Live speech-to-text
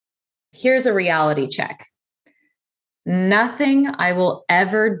here's a reality check. Nothing I will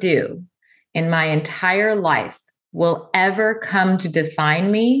ever do in my entire life will ever come to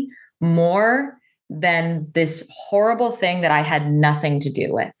define me more than this horrible thing that I had nothing to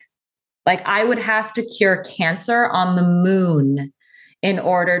do with. Like, I would have to cure cancer on the moon in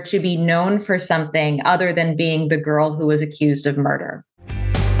order to be known for something other than being the girl who was accused of murder.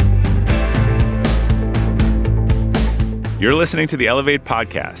 You're listening to the Elevate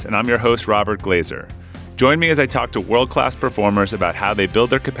podcast, and I'm your host, Robert Glazer. Join me as I talk to world-class performers about how they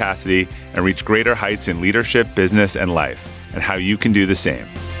build their capacity and reach greater heights in leadership, business, and life, and how you can do the same.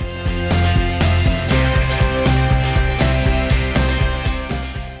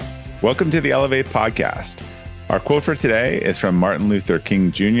 Welcome to the Elevate podcast. Our quote for today is from Martin Luther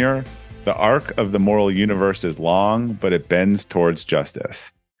King Jr. "The arc of the moral universe is long, but it bends towards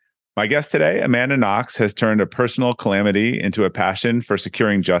justice." My guest today, Amanda Knox, has turned a personal calamity into a passion for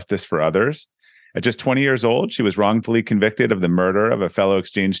securing justice for others. At just 20 years old, she was wrongfully convicted of the murder of a fellow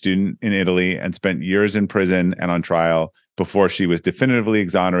exchange student in Italy and spent years in prison and on trial before she was definitively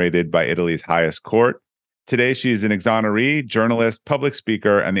exonerated by Italy's highest court. Today, she is an exoneree, journalist, public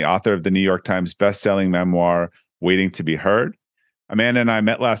speaker, and the author of the New York Times bestselling memoir, Waiting to be Heard. Amanda and I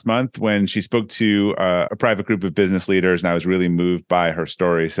met last month when she spoke to a private group of business leaders, and I was really moved by her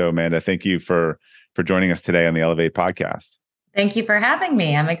story. So, Amanda, thank you for joining us today on the Elevate podcast. Thank you for having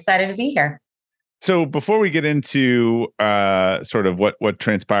me. I'm excited to be here. So before we get into sort of what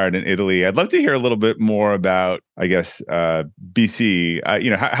transpired in Italy, I'd love to hear a little bit more about, I guess, BC.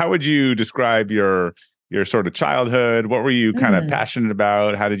 How would you describe your sort of childhood? What were you kind of passionate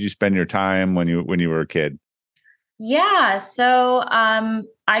about? How did you spend your time when you were a kid? Yeah, so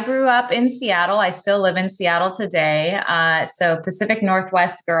I grew up in Seattle. I still live in Seattle today. So Pacific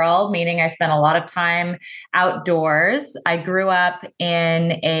Northwest girl, meaning I spent a lot of time outdoors. I grew up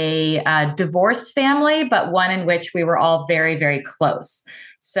in a divorced family, but one in which we were all very, very close.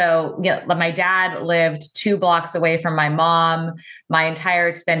 So my dad lived 2 blocks away from my mom. My entire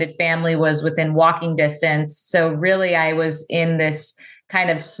extended family was within walking distance. So really, I was in this kind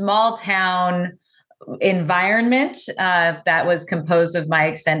of small town environment that was composed of my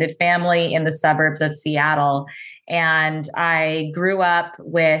extended family in the suburbs of Seattle. And I grew up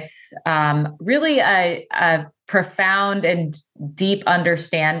with really a profound and deep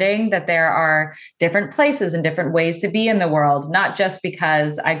understanding that there are different places and different ways to be in the world, not just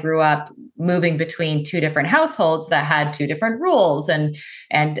because I grew up moving between 2 different households that had 2 different rules and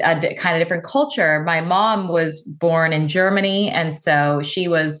a kind of different culture. My mom was born in Germany, and so she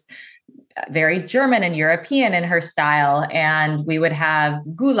was very German and European in her style. And we would have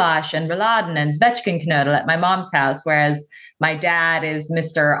goulash and rouladen and Zwetschgenknödel at my mom's house, whereas my dad is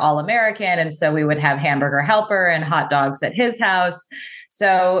Mr. All-American. And so we would have hamburger helper and hot dogs at his house.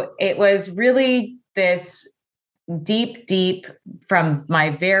 So it was really this deep from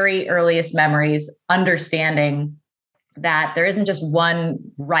my very earliest memories, understanding that there isn't just one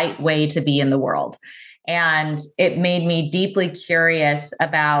right way to be in the world. And it made me deeply curious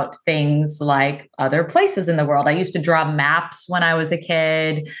about things like other places in the world. I used to draw maps when I was a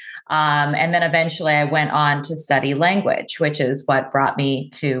kid. And then eventually I went on to study language, which is what brought me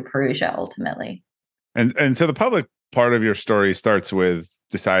to Perugia ultimately. And so the public part of your story starts with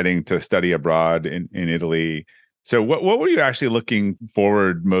deciding to study abroad in Italy. So what were you actually looking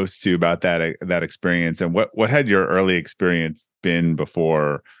forward most to about that experience? And what had your early experience been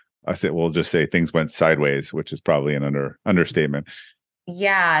before we'll just say things went sideways, which is probably an understatement?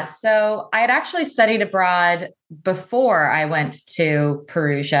 Yeah. So I had actually studied abroad before I went to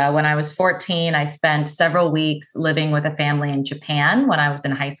Perugia. When I was 14, I spent several weeks living with a family in Japan when I was in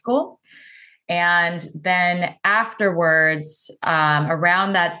high school. And then afterwards,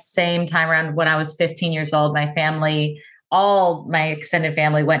 around that same time, around when I was 15 years old, all my extended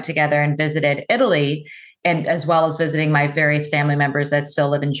family went together and visited Italy, and as well as visiting my various family members that still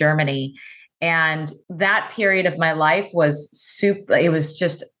live in Germany. And that period of my life was it was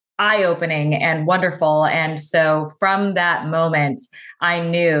just eye-opening and wonderful. And so from that moment, I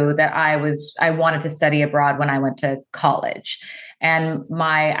knew that I wanted to study abroad when I went to college. And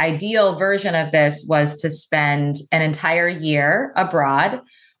my ideal version of this was to spend an entire year abroad,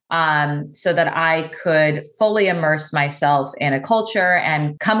 so that I could fully immerse myself in a culture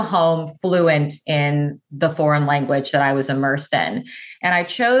and come home fluent in the foreign language that I was immersed in. And I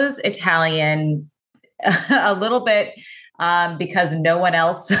chose Italian a little bit because no one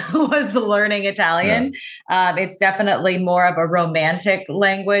else was learning Italian. It's definitely more of a romantic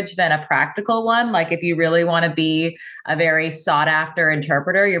language than a practical one. Like if you really want to be a very sought after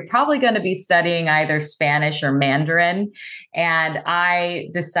interpreter, you're probably going to be studying either Spanish or Mandarin. And I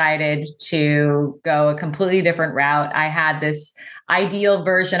decided to go a completely different route. I had this ideal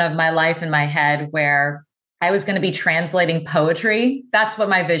version of my life in my head where I was going to be translating poetry. That's what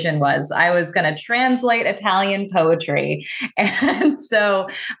my vision was. I was going to translate Italian poetry. And so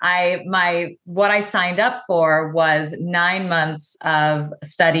what I signed up for was 9 months of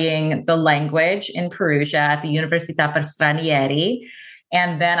studying the language in Perugia at the Università per Stranieri.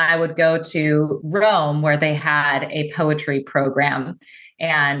 And then I would go to Rome where they had a poetry program.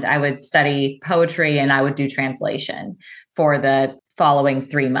 And I would study poetry and I would do translation for the following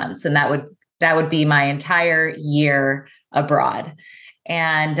 3 months. And that would be my entire year abroad.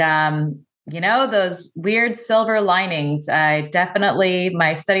 And, those weird silver linings,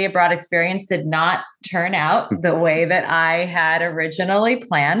 my study abroad experience did not turn out the way that I had originally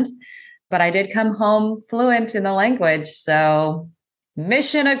planned, but I did come home fluent in the language. So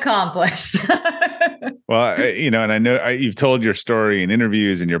mission accomplished. Well, and I know you've told your story in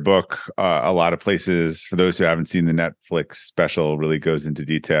interviews in your book. A lot of places, for those who haven't seen the Netflix special, really goes into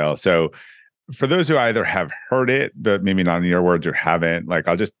detail. So for those who either have heard it, but maybe not in your words or haven't, like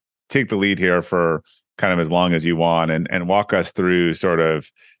I'll just take the lead here for kind of as long as you want and walk us through sort of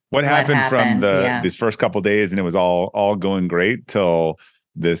what happened from these first couple of days, and it was all going great till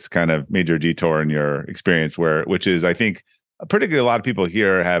this kind of major detour in your experience which is, I think, particularly a lot of people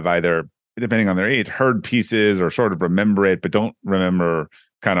here have either, depending on their age, heard pieces or sort of remember it, but don't remember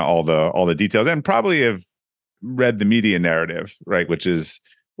kind of all the details, and probably have read the media narrative, right? Which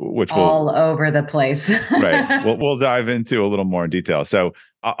all over the place. Right. We'll dive into a little more in detail. So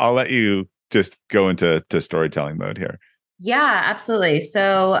I'll let you just go into storytelling mode here. Yeah, absolutely.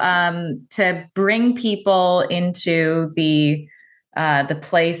 So to bring people into the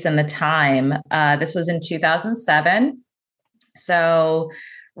place and the time, this was in 2007. So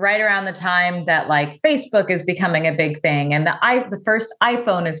right around the time that like Facebook is becoming a big thing and the first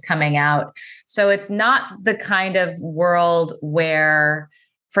iPhone is coming out. So it's not the kind of world where,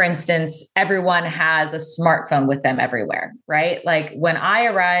 for instance, everyone has a smartphone with them everywhere, right? Like when I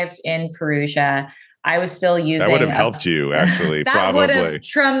arrived in Perugia, I was still using. That would have helped you, actually. That probably would have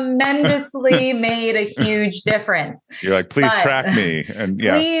tremendously made a huge difference. You're like, please track me, and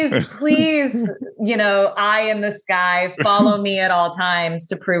please, eye in the sky, follow me at all times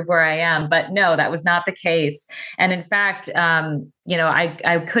to prove where I am. But no, that was not the case. And in fact,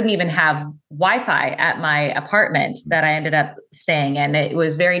 I couldn't even have Wi-Fi at my apartment that I ended up staying in. It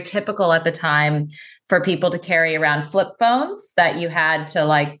was very typical at the time for people to carry around flip phones that you had to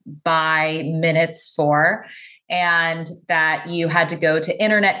like buy minutes for, and that you had to go to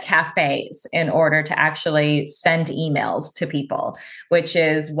internet cafes in order to actually send emails to people, which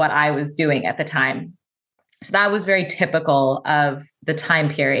is what I was doing at the time. So that was very typical of the time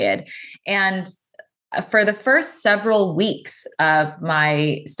period. And for the first several weeks of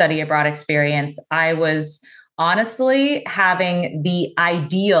my study abroad experience, I was honestly having the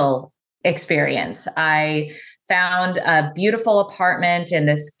ideal experience. I found a beautiful apartment in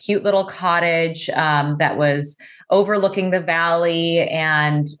this cute little cottage that was overlooking the valley.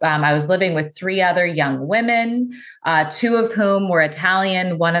 And I was living with 3 other young women, 2 of whom were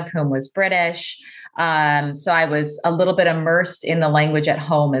Italian, 1 of whom was British. So I was a little bit immersed in the language at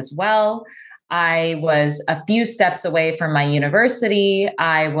home as well. I was a few steps away from my university.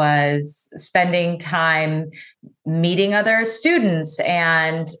 I was spending time meeting other students.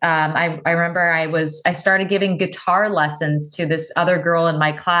 And I remember I started giving guitar lessons to this other girl in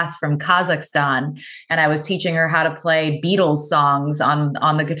my class from Kazakhstan. And I was teaching her how to play Beatles songs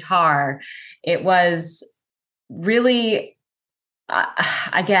on the guitar. It was really,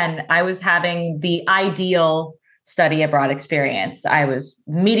 again, I was having the ideal study abroad experience. I was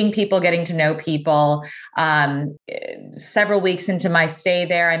meeting people, getting to know people. Several weeks into my stay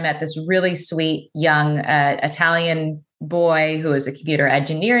there, I met this really sweet young Italian boy who was a computer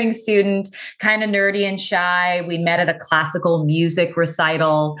engineering student, kind of nerdy and shy. We met at a classical music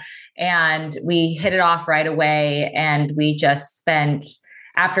recital and we hit it off right away. And we just spent,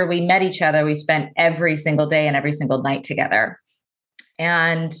 after we met each other, we spent every single day and every single night together.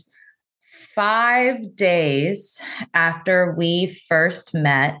 And 5 days after we first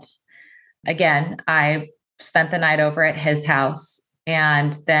met, again, I spent the night over at his house.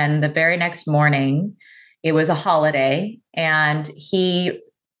 And then the very next morning, it was a holiday. And he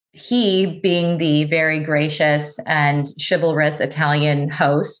being the very gracious and chivalrous Italian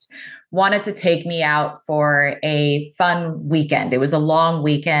host, wanted to take me out for a fun weekend. It was a long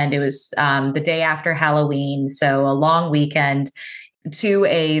weekend. It was the day after Halloween. So a long weekend to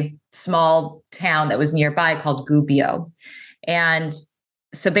a small town that was nearby called Gubbio. And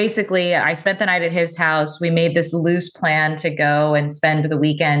so basically, I spent the night at his house. We made this loose plan to go and spend the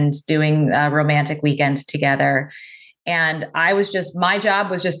weekend doing a romantic weekend together. And my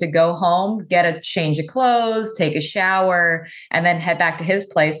job was just to go home, get a change of clothes, take a shower, and then head back to his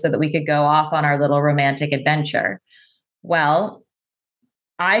place so that we could go off on our little romantic adventure. Well,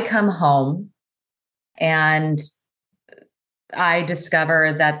 I come home and I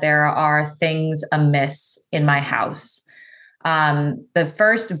discover that there are things amiss in my house. The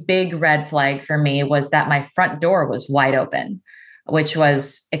first big red flag for me was that my front door was wide open, which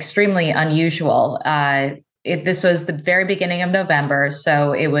was extremely unusual. This was the very beginning of November,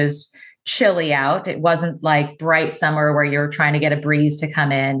 so it was chilly out. It wasn't like bright summer where you're trying to get a breeze to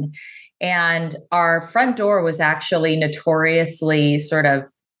come in. And our front door was actually notoriously sort of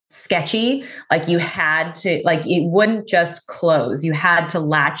sketchy. Like you had to, like, it wouldn't just close. You had to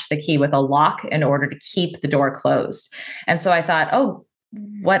latch the key with a lock in order to keep the door closed. And so I thought, oh,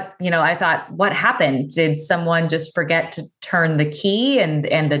 what happened? Did someone just forget to turn the key and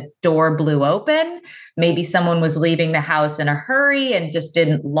the door blew open? Maybe someone was leaving the house in a hurry and just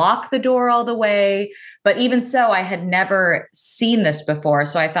didn't lock the door all the way. But even so, I had never seen this before.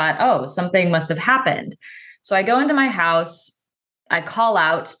 So I thought, oh, something must have happened. So I go into my house. I call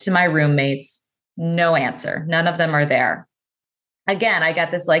out to my roommates, no answer. None of them are there. Again, I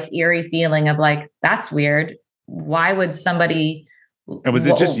got this like eerie feeling of like, that's weird. Why would somebody... And was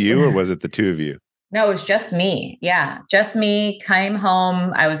it just you or was it the two of you? No, it was just me. Yeah, just me. Came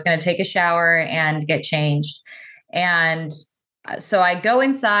home. I was going to take a shower and get changed. And so I go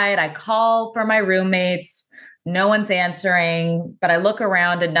inside. I call for my roommates. No one's answering, but I look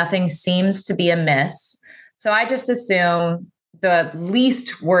around and nothing seems to be amiss. So I just assume the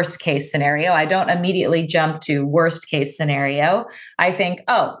least worst case scenario. I don't immediately jump to worst case scenario. I think,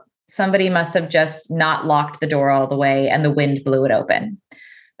 oh, somebody must have just not locked the door all the way and the wind blew it open.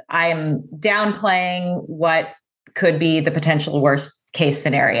 I'm downplaying what could be the potential worst case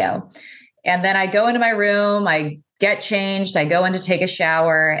scenario. And then I go into my room, I get changed, I go in to take a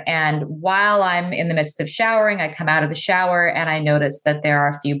shower. And while I'm in the midst of showering, I come out of the shower and I notice that there are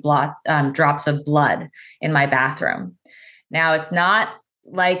a few drops of blood in my bathroom. Now, it's not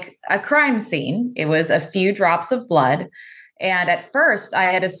like a crime scene. It was a few drops of blood. And at first, I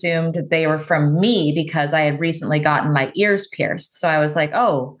had assumed they were from me because I had recently gotten my ears pierced. So I was like,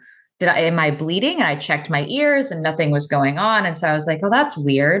 oh, am I bleeding? And I checked my ears and nothing was going on. And so I was like, oh, that's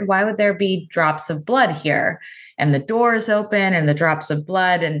weird. Why would there be drops of blood here? And the door is open and the drops of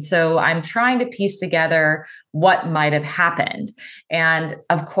blood. And so I'm trying to piece together what might have happened. And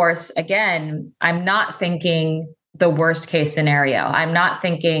of course, again, I'm not thinking the worst case scenario. I'm not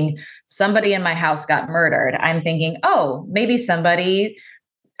thinking somebody in my house got murdered. I'm thinking, oh, maybe somebody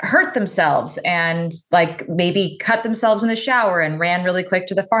hurt themselves and like maybe cut themselves in the shower and ran really quick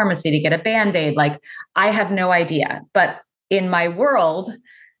to the pharmacy to get a Band-Aid. Like, I have no idea. But in my world,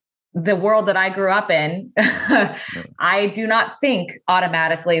 the world that I grew up in, I do not think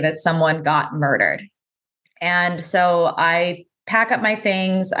automatically that someone got murdered. And so I pack up my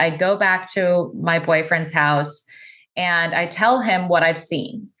things. I go back to my boyfriend's house and I tell him what I've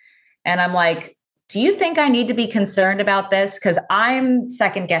seen. And I'm like, do you think I need to be concerned about this? Because I'm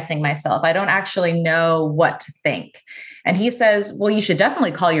second guessing myself. I don't actually know what to think. And he says, well, you should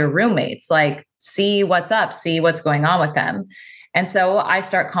definitely call your roommates, like see what's up, see what's going on with them. And so I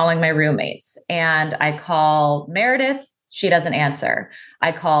start calling my roommates and I call Meredith. She doesn't answer.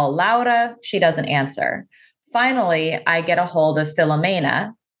 I call Laura. She doesn't answer. Finally, I get a hold of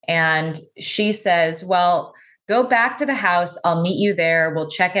Philomena and she says, well, go back to the house. I'll meet you there. We'll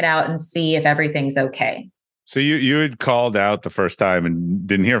check it out and see if everything's okay. So you had called out the first time and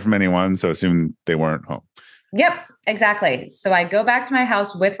didn't hear from anyone, so assumed they weren't home. Yep, exactly. So I go back to my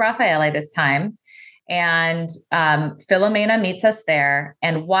house with Raffaele this time, and Philomena meets us there.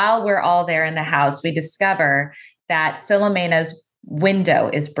 And while we're all there in the house, we discover that Philomena's window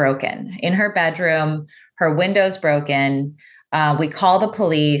is broken in her bedroom. Her window's broken. We call the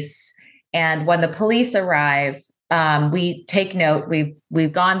police. And when the police arrive, we take note.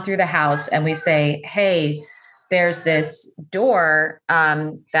 We've gone through the house and we say, hey, there's this door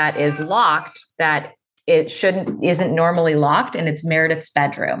that is locked that isn't normally locked, and it's Meredith's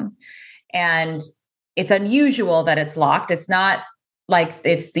bedroom. And it's unusual that it's locked. It's not like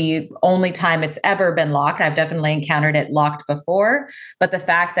it's the only time it's ever been locked. I've definitely encountered it locked before, but the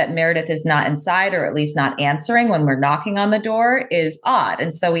fact that Meredith is not inside, or at least not answering when we're knocking on the door, is odd.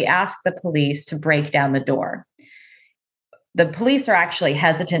 And so we asked the police to break down the door. The police are actually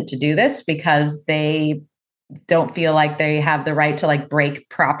hesitant to do this because they don't feel like they have the right to like break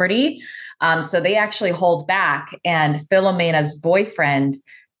property. So they actually hold back, and Philomena's boyfriend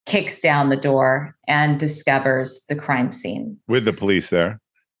kicks down the door and discovers the crime scene. With the police there?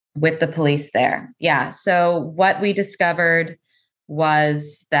 With the police there. Yeah. So what we discovered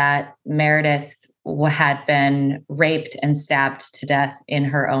was that Meredith had been raped and stabbed to death in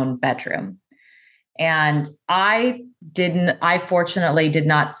her own bedroom. And I fortunately did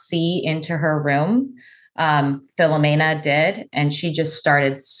not see into her room. Philomena did, and she just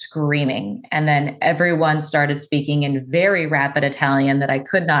started screaming. And then everyone started speaking in very rapid Italian that I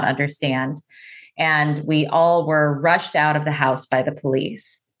could not understand. And we all were rushed out of the house by the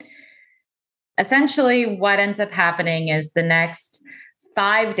police. Essentially, what ends up happening is the next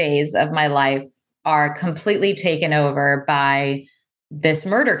 5 days of my life are completely taken over by this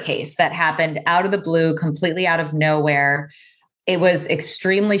murder case that happened out of the blue, completely out of nowhere. It was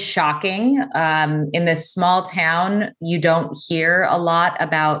extremely shocking. In this small town, you don't hear a lot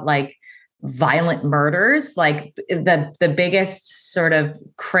about like violent murders. Like the biggest sort of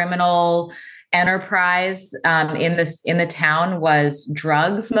criminal enterprise in the town was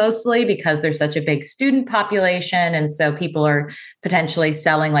drugs, mostly because there's such a big student population, and so people are potentially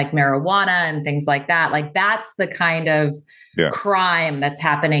selling like marijuana and things like that. Like that's the kind of crime that's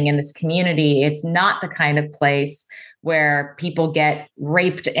happening in this community. It's not the kind of place where people get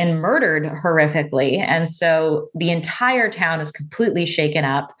raped and murdered horrifically. And so the entire town is completely shaken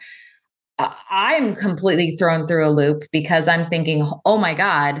up. I'm completely thrown through a loop because I'm thinking, oh my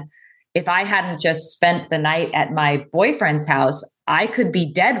God, if I hadn't just spent the night at my boyfriend's house, I could be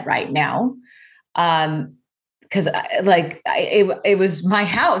dead right now. Because it was my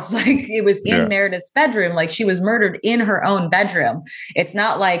house, like it was in Meredith's bedroom, like she was murdered in her own bedroom. It's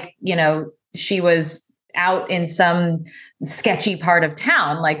not like, she was out in some sketchy part of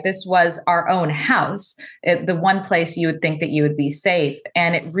town. Like this was our own house, the one place you would think that you would be safe.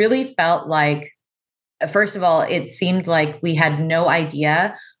 And it really felt like, first of all, it seemed like we had no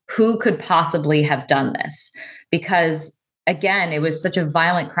idea who could possibly have done this, because again, it was such a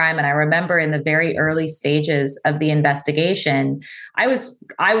violent crime. And I remember in the very early stages of the investigation, I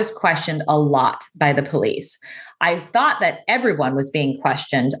was questioned a lot by the police. I thought that everyone was being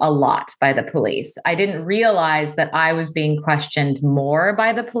questioned a lot by the police. I didn't realize that I was being questioned more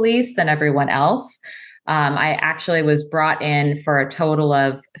by the police than everyone else. I actually was brought in for a total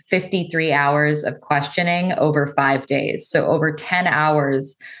of 53 hours of questioning over 5 days. So over 10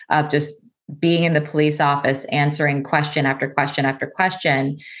 hours of just being in the police office, answering question after question after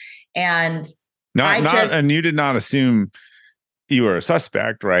question. And and you did not assume you were a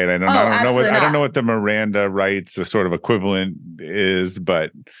suspect, right? I don't know what the Miranda rights or sort of equivalent is,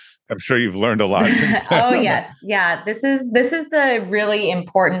 but I'm sure you've learned a lot since then. Oh yes. Yeah. This is the really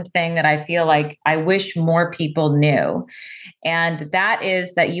important thing that I feel like I wish more people knew. And that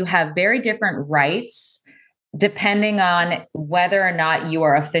is that you have very different rights depending on whether or not you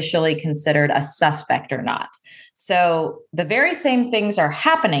are officially considered a suspect or not. So the very same things are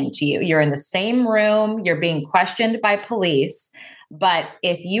happening to you. You're in the same room, you're being questioned by police. But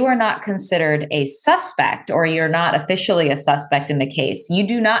if you are not considered a suspect, or you're not officially a suspect in the case, you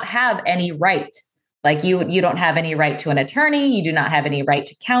do not have any right. Like you don't have any right to an attorney. You do not have any right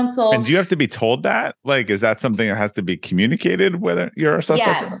to counsel. And do you have to be told that? Like, is that something that has to be communicated whether you're a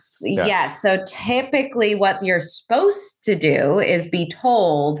suspect? Yes. So typically what you're supposed to do is be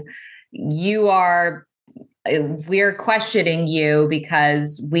told we're questioning you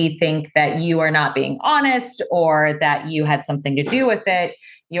because we think that you are not being honest, or that you had something to do with it.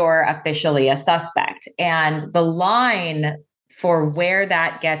 You're officially a suspect. And the line for where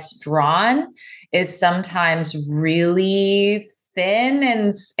that gets drawn is sometimes really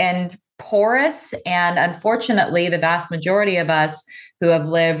thin and porous. And unfortunately, the vast majority of us who have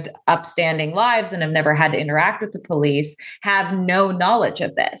lived upstanding lives and have never had to interact with the police have no knowledge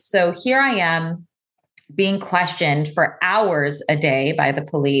of this. So here I am, being questioned for hours a day by the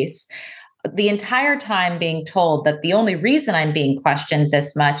police, the entire time being told that the only reason I'm being questioned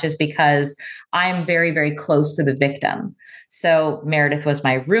this much is because I'm very, very close to the victim. So Meredith was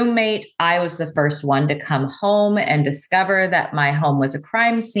my roommate. I was the first one to come home and discover that my home was a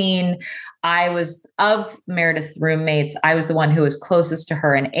crime scene. Of Meredith's roommates, I was the one who was closest to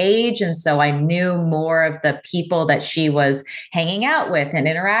her in age. And so I knew more of the people that she was hanging out with and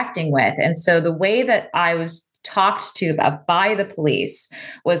interacting with. And so the way that I was talked to about by the police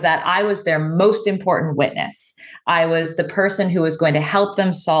was that I was their most important witness. I was the person who was going to help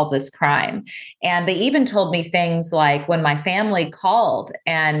them solve this crime. And they even told me things like when my family called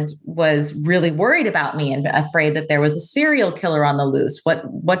and was really worried about me and afraid that there was a serial killer on the loose.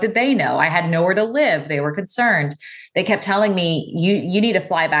 What did they know? I had nowhere to live. They were concerned. They kept telling me, you need to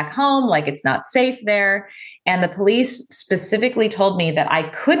fly back home, like it's not safe there. And the police specifically told me that I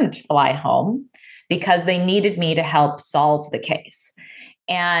couldn't fly home because they needed me to help solve the case.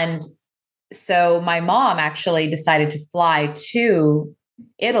 And so my mom actually decided to fly to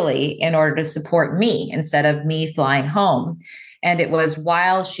Italy in order to support me instead of me flying home. And it was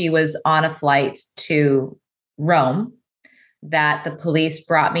while she was on a flight to Rome that the police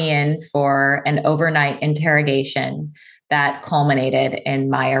brought me in for an overnight interrogation that culminated in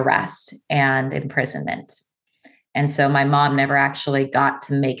my arrest and imprisonment. And so my mom never actually got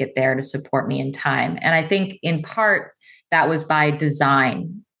to make it there to support me in time. And I think in part that was by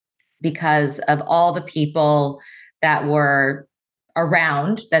design because of all the people that were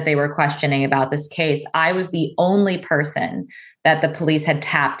around that they were questioning about this case. I was the only person that the police had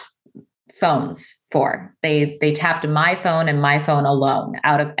tapped phones for. They tapped my phone and my phone alone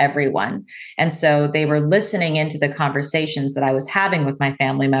out of everyone. And so they were listening into the conversations that I was having with my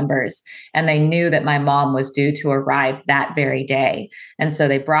family members. And they knew that my mom was due to arrive that very day. And so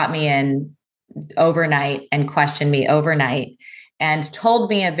they brought me in overnight and questioned me overnight and told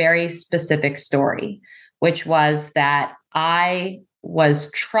me a very specific story, which was that I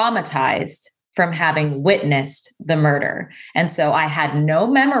was traumatized from having witnessed the murder. And so I had no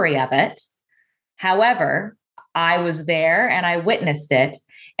memory of it. However, I was there and I witnessed it.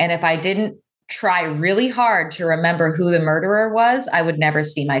 And if I didn't try really hard to remember who the murderer was, I would never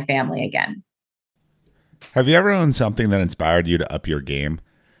see my family again. Have you ever owned something that inspired you to up your game?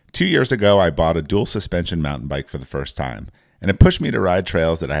 2 years ago, I bought a dual suspension mountain bike for the first time, and it pushed me to ride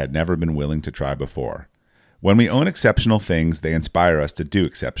trails that I had never been willing to try before. When we own exceptional things, they inspire us to do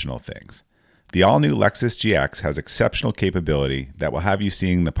exceptional things. The all-new Lexus GX has exceptional capability that will have you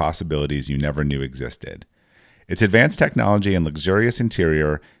seeing the possibilities you never knew existed. Its advanced technology and luxurious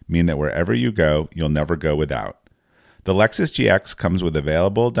interior mean that wherever you go, you'll never go without. The Lexus GX comes with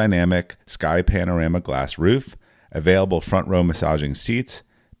available dynamic sky panorama glass roof, available front-row massaging seats,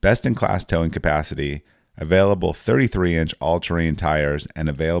 best-in-class towing capacity, available 33-inch all-terrain tires, and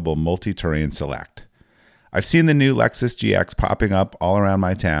available multi-terrain select. I've seen the new Lexus GX popping up all around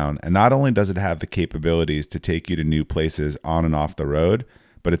my town, and not only does it have the capabilities to take you to new places on and off the road,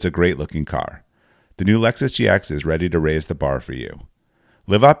 but it's a great-looking car. The new Lexus GX is ready to raise the bar for you.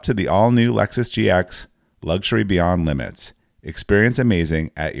 Live up to the all-new Lexus GX, luxury beyond limits. Experience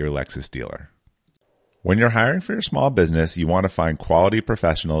amazing at your Lexus dealer. When you're hiring for your small business, you want to find quality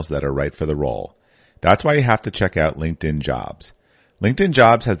professionals that are right for the role. That's why you have to check out LinkedIn Jobs. LinkedIn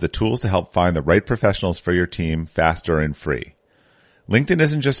Jobs has the tools to help find the right professionals for your team faster and free. LinkedIn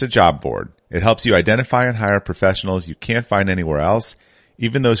isn't just a job board. It helps you identify and hire professionals you can't find anywhere else,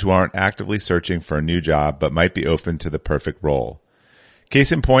 even those who aren't actively searching for a new job but might be open to the perfect role.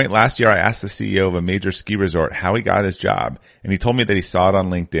 Case in point, last year I asked the CEO of a major ski resort how he got his job, and he told me that he saw it on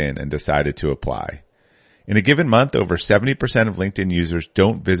LinkedIn and decided to apply. In a given month, over 70% of LinkedIn users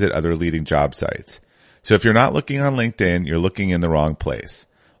don't visit other leading job sites. So if you're not looking on LinkedIn, you're looking in the wrong place.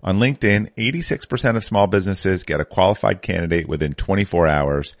 On LinkedIn, 86% of small businesses get a qualified candidate within 24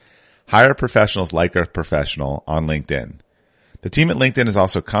 hours. Hire professionals like a professional on LinkedIn. The team at LinkedIn is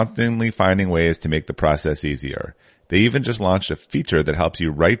also constantly finding ways to make the process easier. They even just launched a feature that helps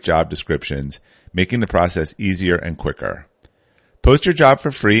you write job descriptions, making the process easier and quicker. Post your job for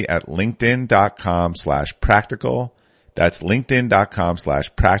free at linkedin.com/practical. That's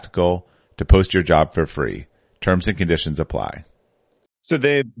linkedin.com/practical to post your job for free. Terms and conditions apply. So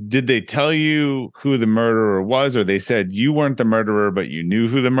did they tell you who the murderer was, or they said you weren't the murderer, but you knew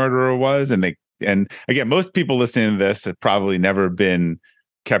who the murderer was? And again, most people listening to this have probably never been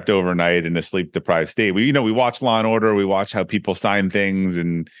kept overnight in a sleep deprived state. We watch Law and Order, we watch how people sign things,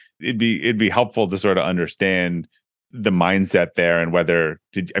 and it'd be helpful to sort of understand the mindset there and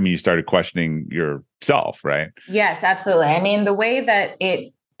you started questioning yourself, right? Yes, absolutely. I mean, the way that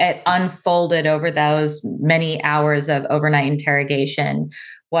it unfolded over those many hours of overnight interrogation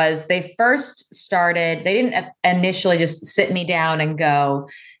was they didn't initially just sit me down and go,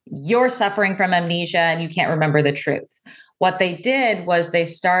 you're suffering from amnesia and you can't remember the truth. What they did was they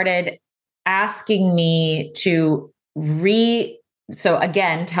started asking me to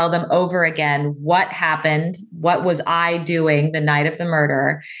tell them over again what happened, what was I doing the night of the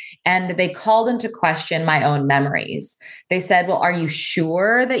murder, And they called into question my own memories. They said, well, are you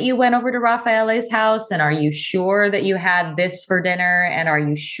sure that you went over to Raffaele's house? And are you sure that you had this for dinner? And are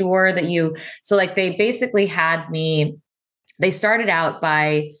you sure that so like they basically had me, they started out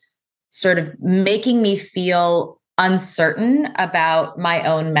by sort of making me feel uncertain about my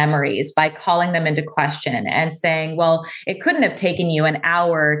own memories by calling them into question and saying, well, it couldn't have taken you an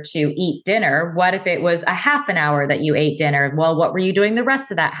hour to eat dinner. What if it was a half an hour that you ate dinner? Well, what were you doing the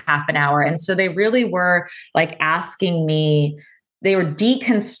rest of that half an hour? And so they really were like asking me, they were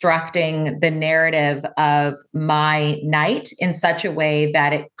deconstructing the narrative of my night in such a way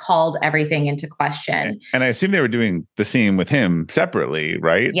that it called everything into question. And I assume they were doing the scene with him separately,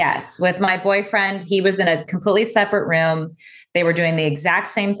 right? Yes. With my boyfriend, he was in a completely separate room. They were doing the exact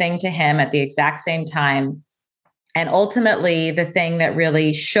same thing to him at the exact same time. And ultimately, the thing that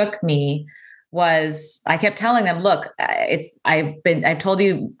really shook me was I kept telling them, look, I've told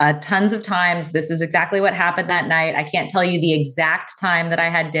you tons of times, this is exactly what happened that night. I can't tell you the exact time that I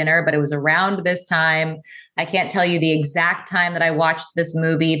had dinner, but it was around this time. I can't tell you the exact time that I watched this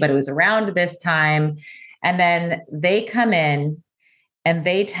movie, but it was around this time. And then they come in and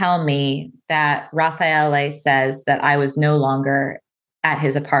they tell me that Raffaele says that I was no longer at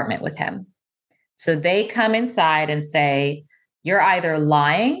his apartment with him. So they come inside and say, you're either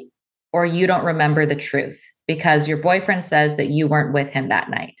lying or you don't remember the truth because your boyfriend says that you weren't with him that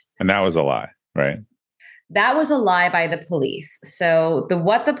night. And that was a lie, right? That was a lie by the police. So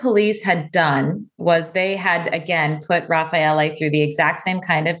what the police had done was they had, again, put Raffaele through the exact same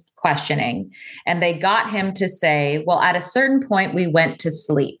kind of questioning. And they got him to say, well, at a certain point, we went to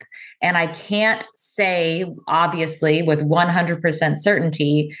sleep. And I can't say, obviously, with 100%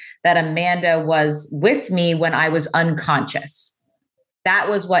 certainty that Amanda was with me when I was unconscious. That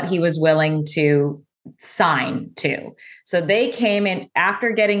was what he was willing to sign to. So they came in after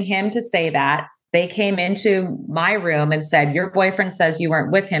getting him to say that. They came into my room and said, your boyfriend says you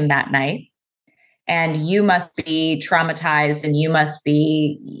weren't with him that night. And you must be traumatized and you must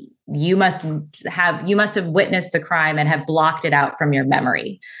have witnessed the crime and have blocked it out from your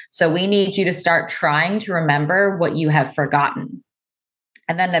memory. So we need you to start trying to remember what you have forgotten.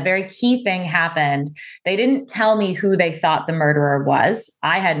 And then a very key thing happened. They didn't tell me who they thought the murderer was.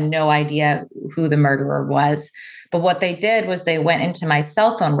 I had no idea who the murderer was. But what they did was they went into my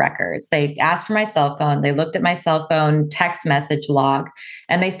cell phone records. They asked for my cell phone. They looked at my cell phone text message log,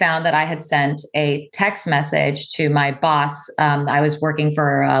 and they found that I had sent a text message to my boss. I was working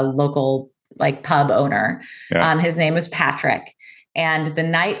for a local pub owner. Yeah. His name was Patrick. And the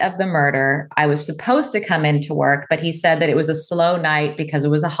night of the murder, I was supposed to come into work, but he said that it was a slow night because it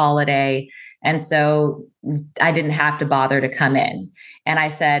was a holiday. And so I didn't have to bother to come in. And I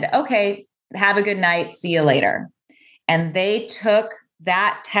said, okay, have a good night. See you later. And they took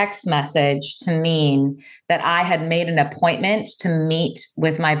that text message to mean that I had made an appointment to meet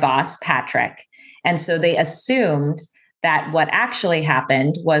with my boss, Patrick. And so they assumed that what actually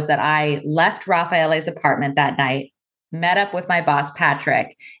happened was that I left Raffaele's apartment that night, met up with my boss,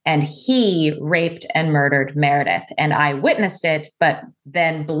 Patrick, and he raped and murdered Meredith. And I witnessed it, but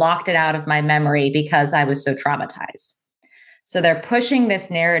then blocked it out of my memory because I was so traumatized. So they're pushing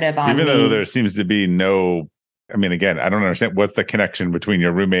this narrative on me. Even though there seems to be again, I don't understand what's the connection between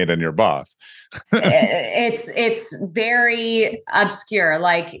your roommate and your boss. It's very obscure.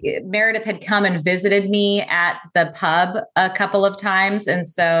 Like Meredith had come and visited me at the pub a couple of times. And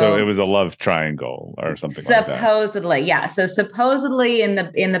so it was a love triangle or something supposedly, like that. Yeah. So supposedly in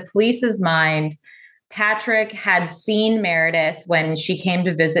the police's mind, Patrick had seen Meredith when she came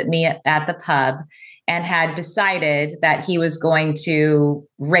to visit me at the pub and had decided that he was going to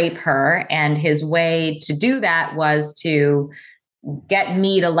rape her. And his way to do that was to get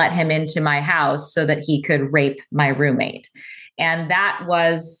me to let him into my house so that he could rape my roommate. And that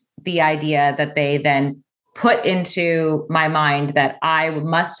was the idea that they then put into my mind, that I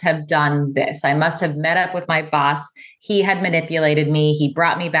must have done this. I must have met up with my boss. He had manipulated me. He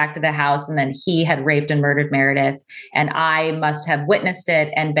brought me back to the house, and then he had raped and murdered Meredith. And I must have witnessed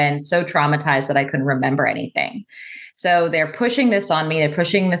it and been so traumatized that I couldn't remember anything. So they're pushing this on me. And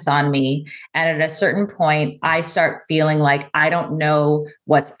at a certain point, I start feeling like I don't know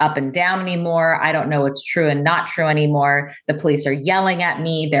what's up and down anymore. I don't know what's true and not true anymore. The police are yelling at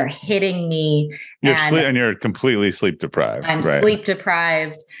me. They're hitting me. And you're completely sleep deprived. I'm sleep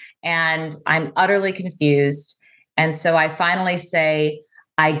deprived and I'm utterly confused. And so I finally say,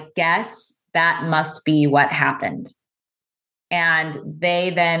 I guess that must be what happened. And they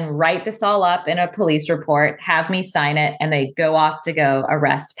then write this all up in a police report, have me sign it, and they go off to go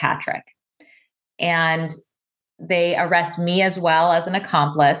arrest Patrick. And they arrest me as well as an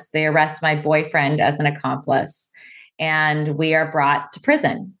accomplice. They arrest my boyfriend as an accomplice, and we are brought to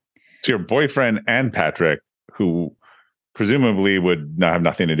prison. So your boyfriend and Patrick, who presumably would not have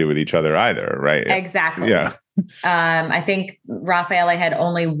nothing to do with each other either, right? Exactly. Yeah. I think Raffaele had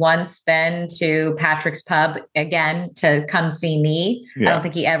only once been to Patrick's pub again to come see me. Yeah. I don't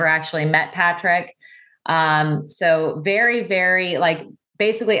think he ever actually met Patrick. So very, very like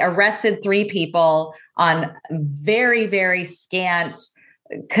basically arrested 3 people on very, very scant,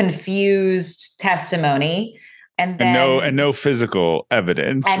 confused testimony. And no physical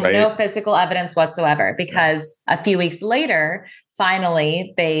evidence, and right? no physical evidence whatsoever, because a few weeks later,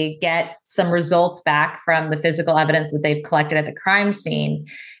 finally, they get some results back from the physical evidence that they've collected at the crime scene.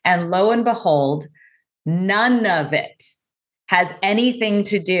 And lo and behold, none of it has anything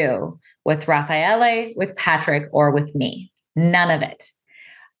to do with Raffaele, with Patrick, or with me. None of it.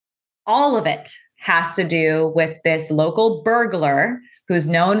 All of it has to do with this local burglar who's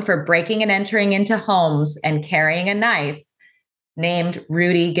known for breaking and entering into homes and carrying a knife, named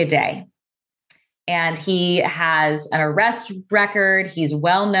Rudy Gaudet. And he has an arrest record. He's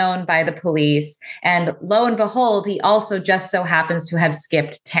well known by the police. And lo and behold, he also just so happens to have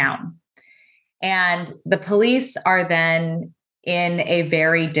skipped town. And the police are then in a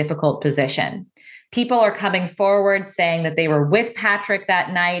very difficult position. People are coming forward saying that they were with Patrick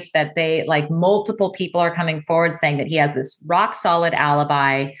that night, that multiple people are coming forward saying that he has this rock solid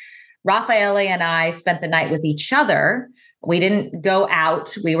alibi. Raffaele and I spent the night with each other. We didn't go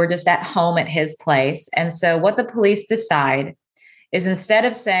out. We were just at home at his place. And so what the police decide is, instead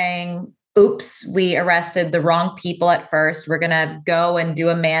of saying, oops, we arrested the wrong people at first, we're going to go and do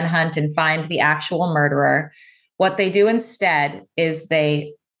a manhunt and find the actual murderer. What they do instead is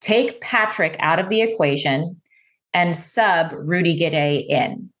they take Patrick out of the equation and sub Rudy Gaudet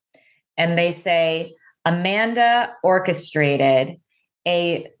in. And they say, Amanda orchestrated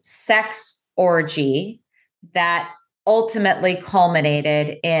a sex orgy that ultimately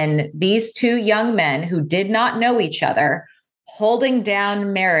culminated in these 2 young men who did not know each other holding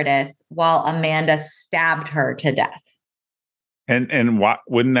down Meredith while Amanda stabbed her to death. And what,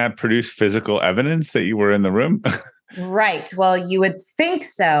 wouldn't that produce physical evidence that you were in the room? Right. Well, you would think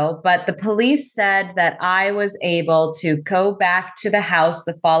so, but the police said that I was able to go back to the house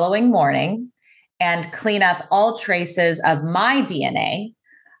the following morning and clean up all traces of my DNA,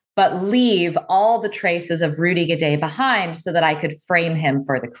 but leave all the traces of Rudy Gaudet behind so that I could frame him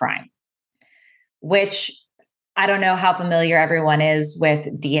for the crime. Which, I don't know how familiar everyone is with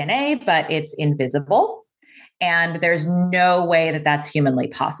DNA, but it's invisible. And there's no way that that's humanly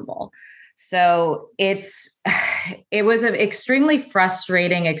possible. So it was an extremely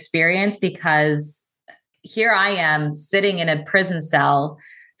frustrating experience, because here I am sitting in a prison cell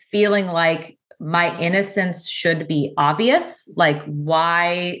feeling like my innocence should be obvious. Like,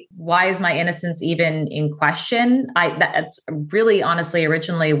 why is my innocence even in question? That's really honestly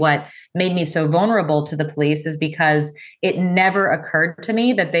originally what made me so vulnerable to the police, is because it never occurred to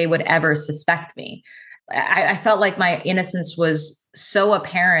me that they would ever suspect me. I felt like my innocence was so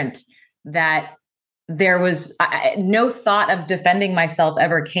apparent that there was no thought of defending myself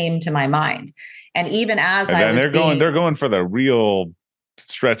ever came to my mind. And even as they're going for the real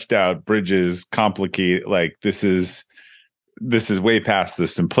stretched out bridges, complicated, like this is way past the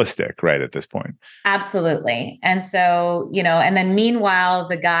simplistic, right, at this point. Absolutely. And so, and then meanwhile,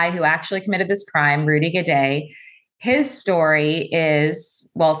 the guy who actually committed this crime, Rudy Gaudet, his story is,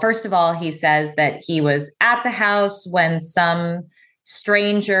 well, first of all, he says that he was at the house when some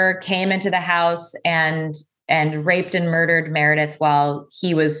stranger came into the house and raped and murdered Meredith while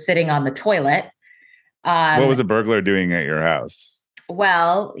he was sitting on the toilet. What was a burglar doing at your house?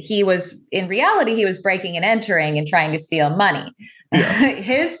 Well, in reality, he was breaking and entering and trying to steal money. Yeah.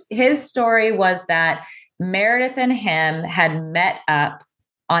 His story was that Meredith and him had met up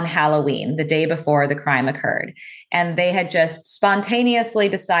on Halloween, the day before the crime occurred. And they had just spontaneously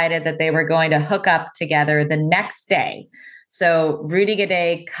decided that they were going to hook up together the next day. So Rudy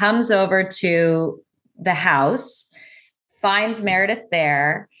Gaudet comes over to the house, finds Meredith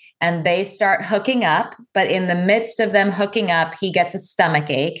there, and they start hooking up. But in the midst of them hooking up, he gets a stomach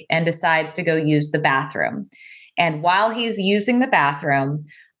ache and decides to go use the bathroom. And while he's using the bathroom,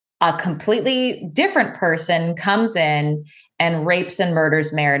 a completely different person comes in and rapes and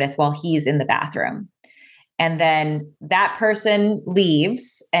murders Meredith while he's in the bathroom. And then that person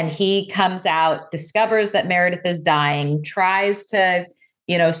leaves, and he comes out, discovers that Meredith is dying, tries to,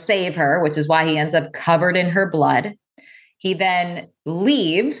 save her, which is why he ends up covered in her blood. He then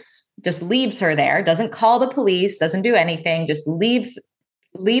just leaves her there, doesn't call the police, doesn't do anything, just leaves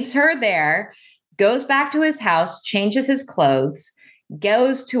her there, goes back to his house, changes his clothes,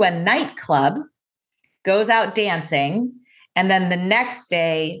 goes to a nightclub, goes out dancing, and then the next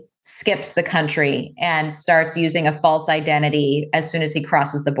day skips the country and starts using a false identity as soon as he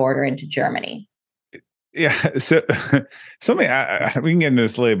crosses the border into Germany. Yeah. So something we can get into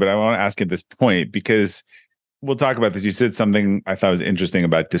this later, but I want to ask at this point because we'll talk about this. You said something I thought was interesting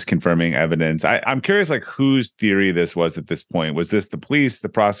about disconfirming evidence. I'm curious, like whose theory this was at this point. Was this the police, the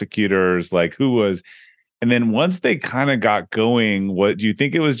prosecutors, like who was? And then once they kind of got going, what do you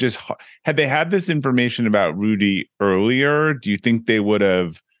think it was just, had they had this information about Rudy earlier, do you think they would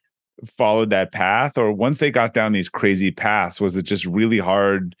have followed that path? Or once they got down these crazy paths, was it just really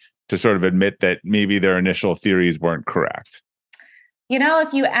hard to sort of admit that maybe their initial theories weren't correct?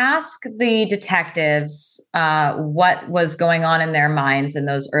 If you ask the detectives what was going on in their minds in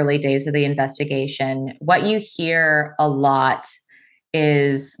those early days of the investigation, what you hear a lot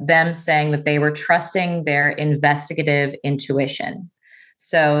is them saying that they were trusting their investigative intuition.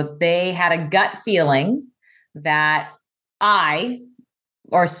 So they had a gut feeling that I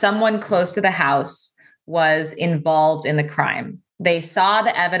or someone close to the house was involved in the crime. They saw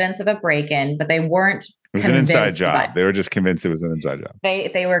the evidence of a break-in, but they weren't It was an inside job. They were just convinced it was an inside job.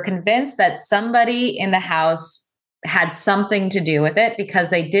 They were convinced that somebody in the house had something to do with it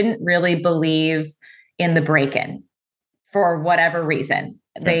because they didn't really believe in the break-in for whatever reason.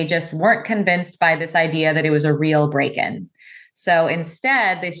 Yeah. They just weren't convinced by this idea that it was a real break-in. So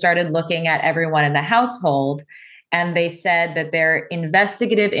instead, they started looking at everyone in the household, and they said that their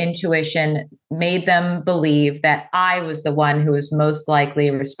investigative intuition made them believe that I was the one who was most likely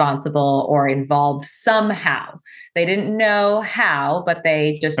responsible or involved somehow. They didn't know how, but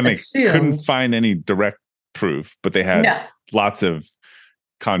they just assumed. They couldn't find any direct proof, but they had lots of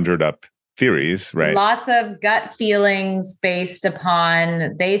conjured up theories, right? Lots of gut feelings based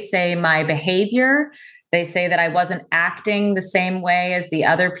upon, they say, my behavior. They say that I wasn't acting the same way as the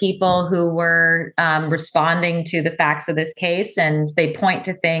other people who were responding to the facts of this case. And they point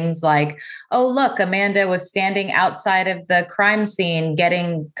to things like, oh, look, Amanda was standing outside of the crime scene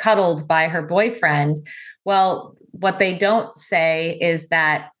getting cuddled by her boyfriend. Well, what they don't say is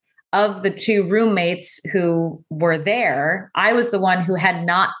that of the two roommates who were there, I was the one who had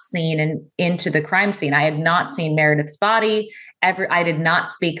not seen into the crime scene. I had not seen Meredith's body. I did not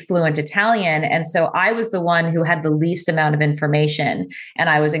speak fluent Italian. And so I was the one who had the least amount of information. And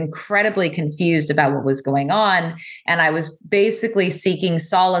I was incredibly confused about what was going on. And I was basically seeking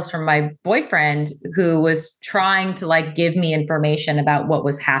solace from my boyfriend, who was trying to give me information about what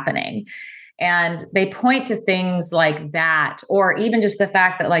was happening. And they point to things like that, or even just the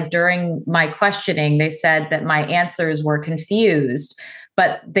fact that during my questioning, they said that my answers were confused,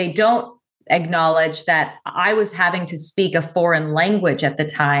 but they don't acknowledge that I was having to speak a foreign language at the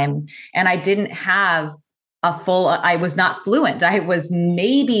time. And I didn't have I was not fluent. I was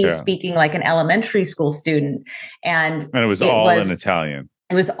maybe speaking like an elementary school student. And it was all in Italian.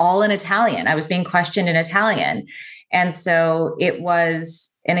 It was all in Italian. I was being questioned in Italian. And so it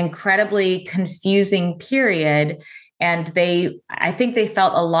was an incredibly confusing period. And I think they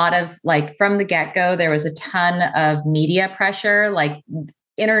felt a lot of from the get-go, there was a ton of media pressure,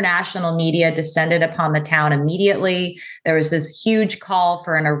 international media descended upon the town immediately. There was this huge call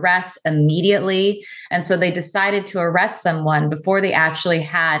for an arrest immediately. And so they decided to arrest someone before they actually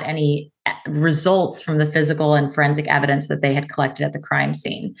had any results from the physical and forensic evidence that they had collected at the crime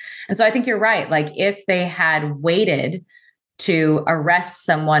scene. And so I think you're right. If they had waited to arrest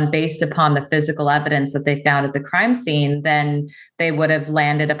someone based upon the physical evidence that they found at the crime scene, then they would have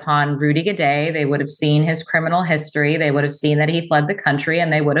landed upon Rudy Gaudet. They would have seen his criminal history. They would have seen that he fled the country,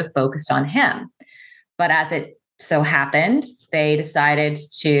 and they would have focused on him. But as it so happened, they decided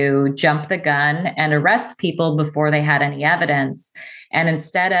to jump the gun and arrest people before they had any evidence. And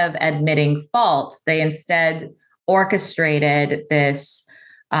instead of admitting fault, they instead orchestrated this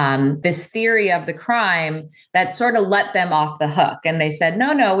theory of the crime that sort of let them off the hook. And they said,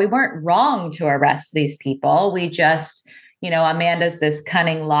 no, we weren't wrong to arrest these people. We just, Amanda's this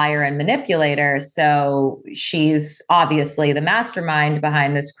cunning liar and manipulator. So she's obviously the mastermind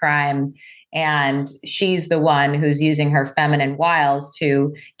behind this crime. And she's the one who's using her feminine wiles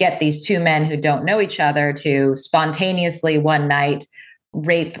to get these two men who don't know each other to spontaneously one night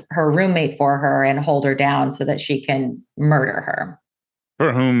rape her roommate for her and hold her down so that she can murder her.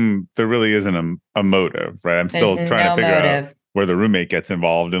 For whom there really isn't a motive, right? I'm still trying to figure out where the roommate gets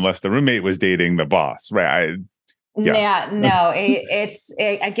involved, unless the roommate was dating the boss, right? It's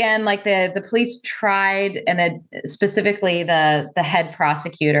again, the police tried, and specifically the head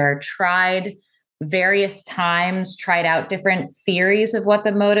prosecutor tried various times tried out different theories of what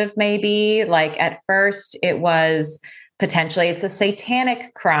the motive may be. Like at first, it was potentially it's a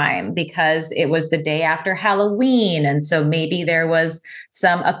satanic crime because it was the day after Halloween. And so maybe there was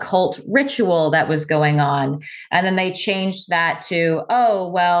some occult ritual that was going on. And then they changed that to, oh,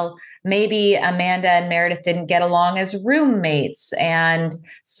 well, maybe Amanda and Meredith didn't get along as roommates. And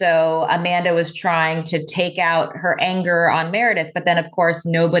so Amanda was trying to take out her anger on Meredith. But then, of course,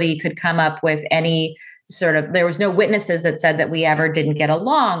 nobody could come up with any there was no witnesses that said that we ever didn't get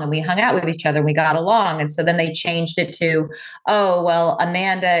along and we hung out with each other and we got along. And so then they changed it to, oh, well,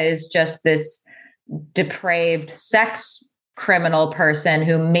 Amanda is just this depraved sex criminal person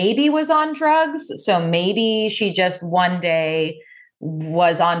who maybe was on drugs. So maybe she just one day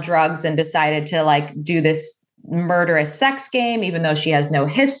was on drugs and decided to like do this murderous sex game, even though she has no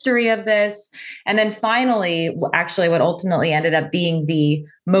history of this. And then finally, actually, what ultimately ended up being the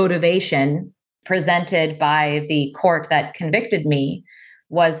motivation presented by the court that convicted me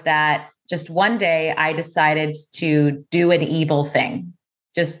was that just one day I decided to do an evil thing,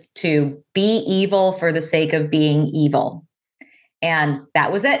 just to be evil for the sake of being evil. And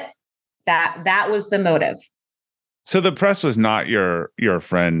that was it. That was the motive. So the press was not your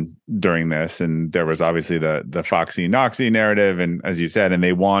friend during this, and there was obviously the Foxy Knoxy narrative, and as you said, and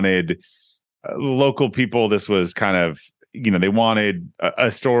they wanted local people. This was kind of, they wanted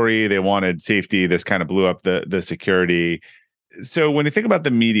a story, they wanted safety. This kind of blew up the security. So when you think about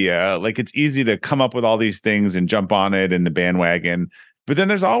the media, like it's easy to come up with all these things and jump on it in the bandwagon, but then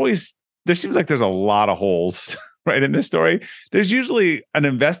there seems like there's a lot of holes. Right, in this story, there's usually an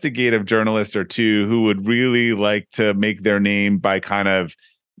investigative journalist or two who would really like to make their name by kind of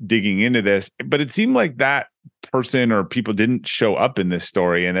digging into this. But it seemed like that person or people didn't show up in this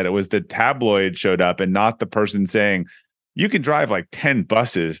story, and that it was the tabloid showed up and not the person saying, you can drive like 10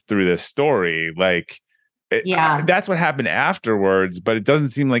 buses through this story. That's what happened afterwards, but it doesn't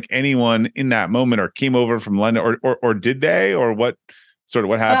seem like anyone in that moment or came over from London or did they, or what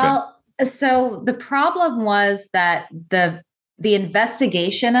happened? Well, so the problem was that the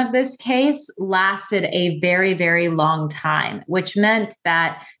investigation of this case lasted a very, very long time, which meant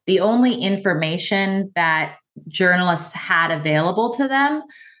that the only information that journalists had available to them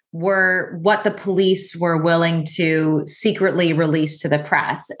were what the police were willing to secretly release to the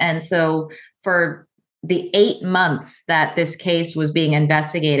press. And so for the 8 months that this case was being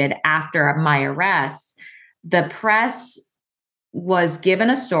investigated after my arrest, the press was given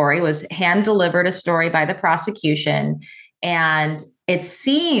a story, was hand delivered a story by the prosecution. And it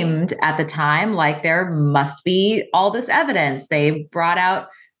seemed at the time like there must be all this evidence. They brought out,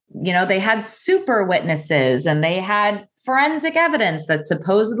 they had super witnesses and they had forensic evidence that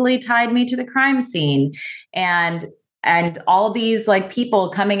supposedly tied me to the crime scene. And all these like people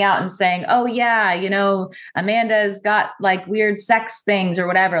coming out and saying, oh yeah, Amanda's got like weird sex things or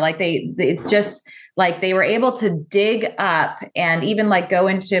whatever. Like they just like they were able to dig up and even like go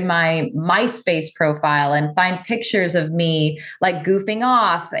into my MySpace profile and find pictures of me like goofing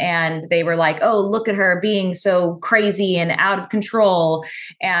off. And they were like, oh, look at her being so crazy and out of control.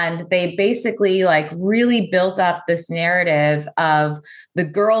 And they basically like really built up this narrative of the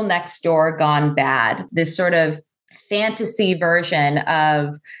girl next door gone bad, this sort of fantasy version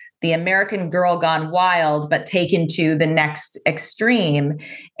of the American Girl Gone Wild, but taken to the next extreme.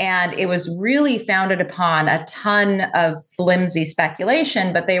 And it was really founded upon a ton of flimsy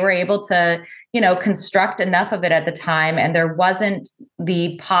speculation, but they were able to, construct enough of it at the time. And there wasn't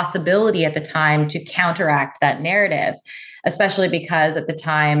the possibility at the time to counteract that narrative, especially because at the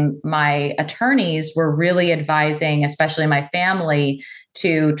time, my attorneys were really advising, especially my family,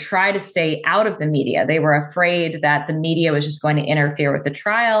 to try to stay out of the media. They were afraid that the media was just going to interfere with the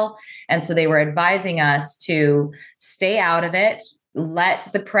trial. And so they were advising us to stay out of it,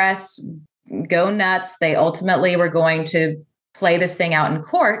 let the press go nuts. They ultimately were going to play this thing out in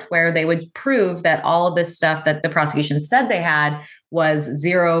court where they would prove that all of this stuff that the prosecution said they had was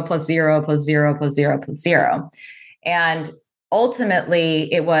 0 + 0 + 0 + 0 + 0. And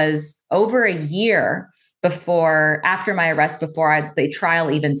ultimately, it was over a year after my arrest, before the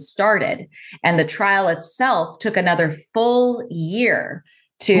trial even started. And the trial itself took another full year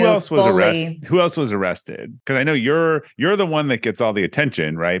to Who else was arrested? Because I know you're the one that gets all the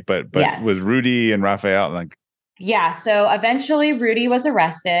attention, right? But yes. Was Rudy and Raphael like? Yeah. So eventually Rudy was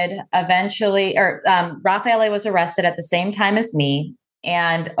arrested. Raphael was arrested at the same time as me.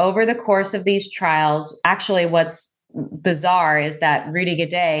 And over the course of these trials, actually what's bizarre is that Rudy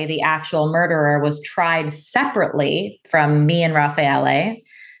Gaudet, the actual murderer, was tried separately from me and Raphael.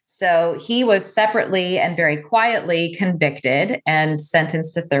 So he was separately and very quietly convicted and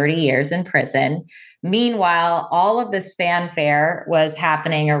sentenced to 30 years in prison. Meanwhile, all of this fanfare was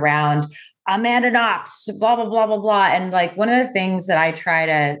happening around Amanda Knox, blah, blah, blah, blah, blah. And like one of the things that I try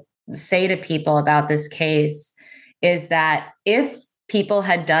to say to people about this case is that if people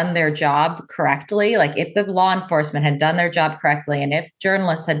had done their job correctly, like if the law enforcement had done their job correctly, and if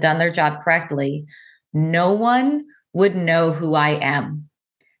journalists had done their job correctly, no one would know who I am.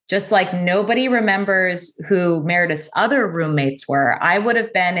 Just like nobody remembers who Meredith's other roommates were, I would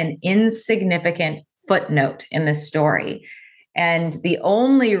have been an insignificant footnote in this story. And the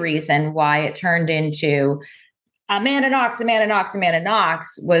only reason why it turned into Amanda Knox, Amanda Knox, Amanda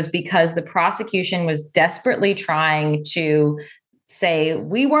Knox was because the prosecution was desperately trying to say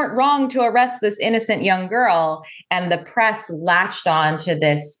we weren't wrong to arrest this innocent young girl, and the press latched on to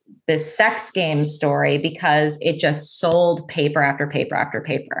this sex game story because it just sold paper after paper after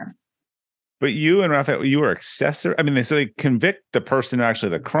paper. But you and Raphael, you were accessory. I mean, so they convict the person who actually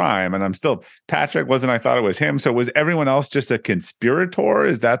the crime, and I'm still Patrick wasn't. I thought it was him. So was everyone else just a conspirator?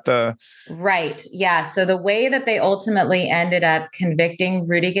 Is that the right? Yeah. So the way that they ultimately ended up convicting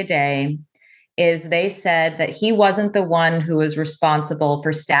Rudy Gaudet is they said that he wasn't the one who was responsible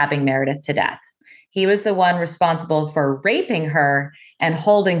for stabbing Meredith to death. He was the one responsible for raping her and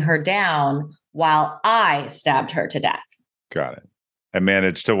holding her down while I stabbed her to death. Got it. I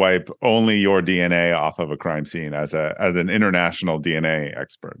managed to wipe only your DNA off of a crime scene as an international DNA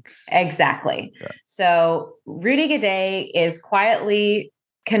expert. Exactly. Yeah. So Rudy Gaudet is quietly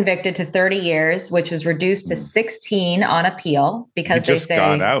convicted to 30 years, which was reduced to 16 on appeal because he just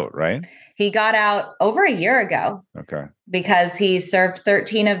got out, right? He got out over a year ago. Okay. Because he served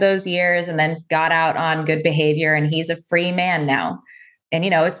 13 of those years and then got out on good behavior, and he's a free man now. And,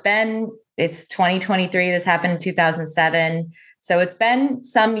 it's 2023. This happened in 2007. So it's been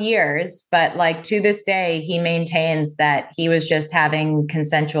some years, but like to this day, he maintains that he was just having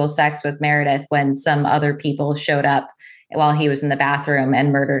consensual sex with Meredith when some other people showed up while he was in the bathroom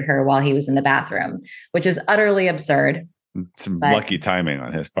and murdered her while he was in the bathroom, which is utterly absurd. Some lucky timing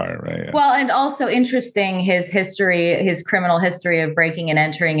on his part, right? Yeah. Well, and also interesting, his criminal history of breaking and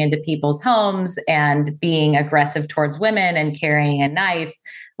entering into people's homes and being aggressive towards women and carrying a knife.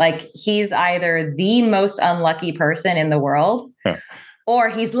 Like he's either the most unlucky person in the world or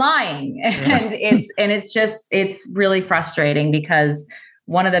he's lying. And it's really frustrating because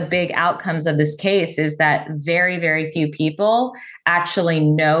one of the big outcomes of this case is that very, very few people actually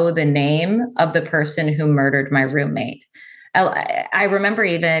know the name of the person who murdered my roommate. I remember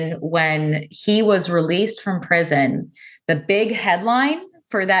even when he was released from prison, the big headline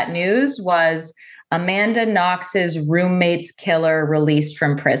for that news was Amanda Knox's roommate's killer released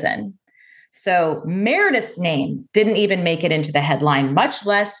from prison. So Meredith's name didn't even make it into the headline, much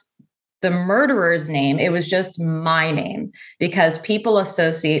less the murderer's name. It was just my name because people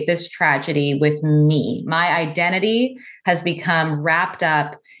associate this tragedy with me. My identity has become wrapped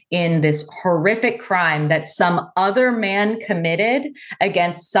up in this horrific crime that some other man committed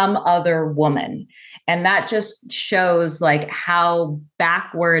against some other woman. And that just shows like how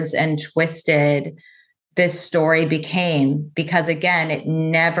backwards and twisted this story became, because again,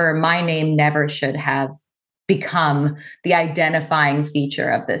 my name never should have become the identifying feature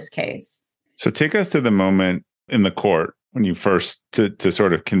of this case. So take us to the moment in the court when you first to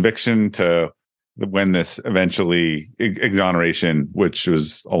sort of conviction to when this eventually exoneration, which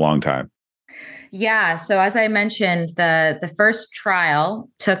was a long time. Yeah. So as I mentioned, the first trial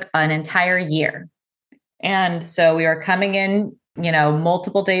took an entire year. And so we were coming in,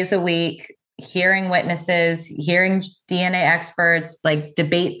 multiple days a week, hearing witnesses, hearing DNA experts, like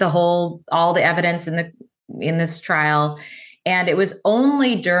debate all the evidence in this trial. And it was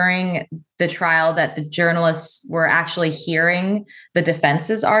only during the trial that the journalists were actually hearing the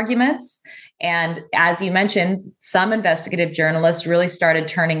defense's arguments. And as you mentioned, some investigative journalists really started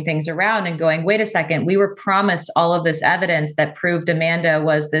turning things around and going, wait a second, we were promised all of this evidence that proved Amanda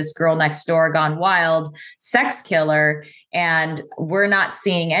was this girl next door gone wild sex killer, and we're not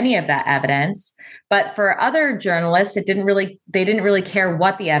seeing any of that evidence. But for other journalists, they didn't really care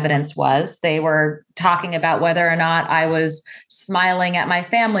what the evidence was. They were talking about whether or not I was smiling at my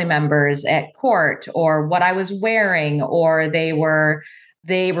family members at court, or what I was wearing, or they were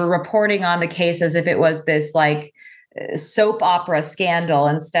reporting on the case as if it was this like soap opera scandal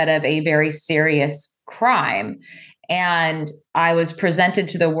instead of a very serious crime. And I was presented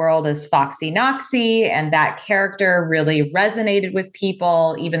to the world as Foxy Knoxy, and that character really resonated with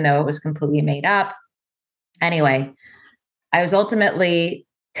people, even though it was completely made up. Anyway, I was ultimately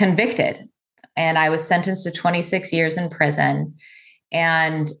convicted, and I was sentenced to 26 years in prison.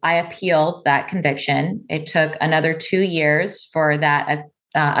 And I appealed that conviction. It took another 2 years for that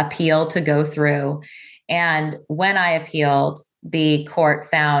appeal to go through. And when I appealed, the court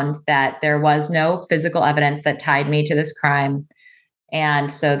found that there was no physical evidence that tied me to this crime. And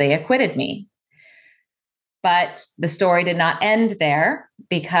so they acquitted me. But the story did not end there,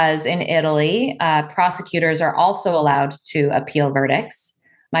 because in Italy, prosecutors are also allowed to appeal verdicts.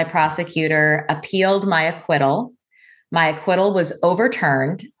 My prosecutor appealed my acquittal. My acquittal was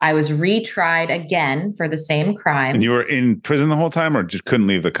overturned. I was retried again for the same crime. And you were in prison the whole time, or just couldn't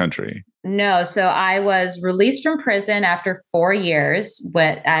leave the country? No. So I was released from prison after 4 years.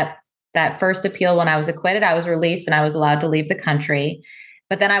 But at that first appeal, when I was acquitted, I was released and I was allowed to leave the country.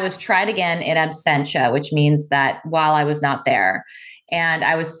 But then I was tried again in absentia, which means that while I was not there. And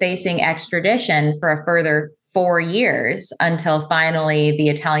I was facing extradition for a further 4 years until finally the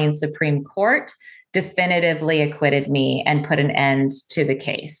Italian Supreme Court definitively acquitted me and put an end to the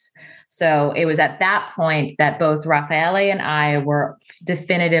case. So it was at that point that both Raffaele and I were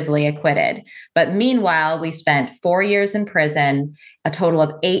definitively acquitted. But meanwhile, we spent 4 years in prison, a total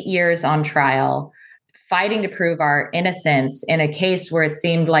of 8 years on trial, fighting to prove our innocence in a case where it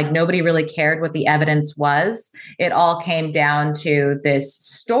seemed like nobody really cared what the evidence was. It all came down to this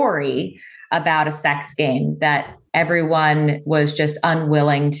story about a sex game that everyone was just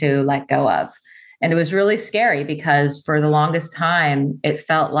unwilling to let go of. And it was really scary because for the longest time, it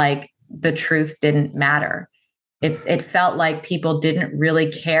felt like the truth didn't matter. It felt like people didn't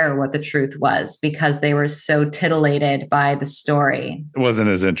really care what the truth was because they were so titillated by the story. It wasn't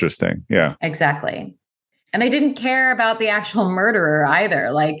as interesting. Yeah. Exactly. And they didn't care about the actual murderer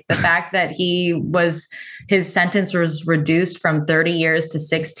either. Like the fact that his sentence was reduced from 30 years to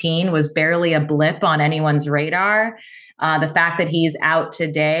 16 was barely a blip on anyone's radar. The fact that he's out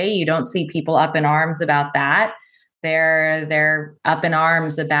today, you don't see people up in arms about that. They're up in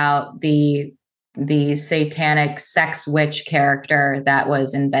arms about the satanic sex witch character that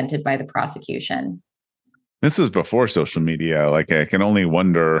was invented by the prosecution. This was before social media. Like, I can only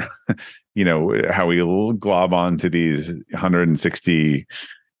wonder, how we glob onto these 160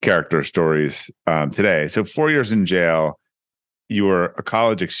 character stories today. So 4 years in jail. You were a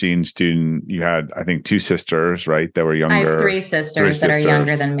college exchange student. You had, I think, two sisters, right? That were younger. I have three sisters that are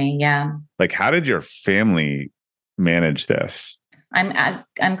younger than me. Yeah. Like, how did your family manage this?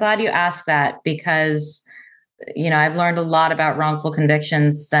 I'm glad you asked that because, I've learned a lot about wrongful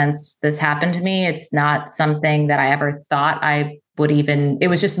convictions since this happened to me. It's not something that I ever thought I would it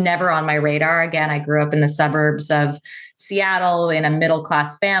was just never on my radar. Again, I grew up in the suburbs of Seattle in a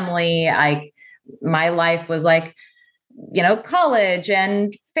middle-class family. My life was like, college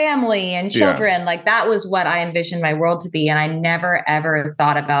and family and children. Yeah. Like that was what I envisioned my world to be. And I never, ever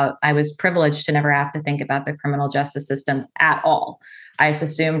thought I was privileged to never have to think about the criminal justice system at all. I just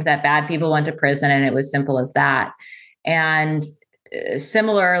assumed that bad people went to prison and it was simple as that. And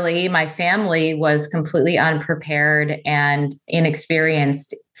similarly, my family was completely unprepared and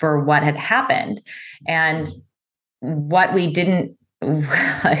inexperienced for what had happened. And what we didn't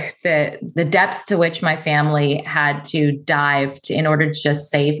the depths to which my family had to dive in order to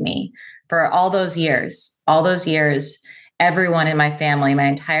just save me for all those years, everyone in my family, my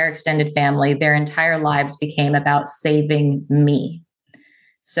entire extended family, their entire lives became about saving me.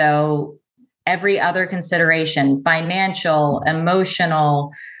 So every other consideration, financial,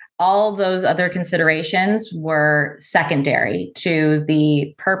 emotional, all those other considerations were secondary to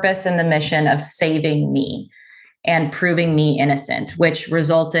the purpose and the mission of saving me and proving me innocent, which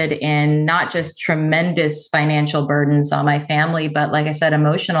resulted in not just tremendous financial burdens on my family, but like I said,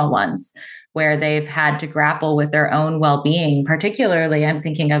 emotional ones, where they've had to grapple with their own well-being. Particularly, I'm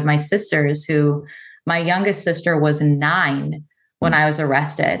thinking of my sisters my youngest sister was 9 when I was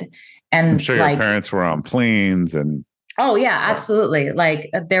arrested. And I'm sure your parents were on planes and... Oh yeah, absolutely. Like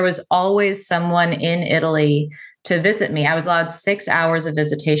there was always someone in Italy to visit me. I was allowed 6 hours of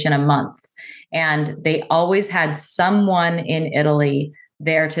visitation a month. And they always had someone in Italy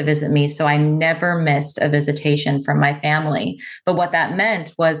there to visit me. So I never missed a visitation from my family. But what that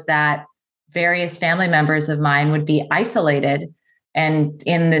meant was that various family members of mine would be isolated and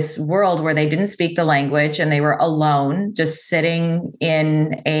in this world where they didn't speak the language and they were alone, just sitting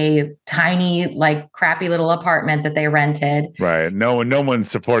in a tiny, like crappy little apartment that they rented. Right. No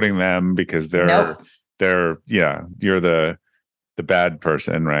one's supporting them because you're the bad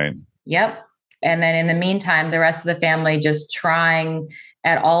person, right? Yep. And then in the meantime, the rest of the family just trying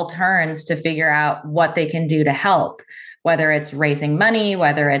at all turns to figure out what they can do to help, whether it's raising money,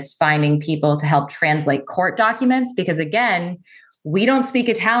 whether it's finding people to help translate court documents. Because again, we don't speak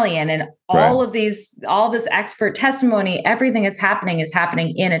Italian, and Right. all this expert testimony, everything that's happening is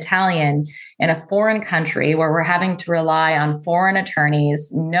happening in Italian in a foreign country where we're having to rely on foreign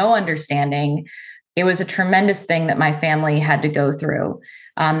attorneys, no understanding. It was a tremendous thing that my family had to go through.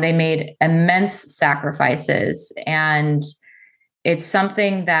 They made immense sacrifices, and it's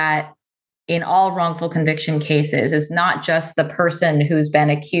something that in all wrongful conviction cases, it's not just the person who's been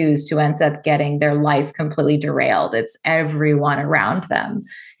accused who ends up getting their life completely derailed. It's everyone around them.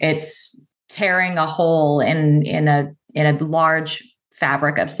 It's tearing a hole in a large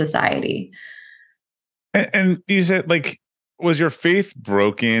fabric of society. And you said, like, was your faith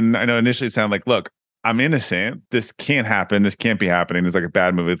broken? I know initially it sounded like, look, I'm innocent. This can't happen. This can't be happening. It's like a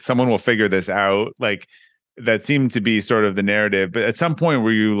bad movie. Someone will figure this out. Like, that seemed to be sort of the narrative. But at some point,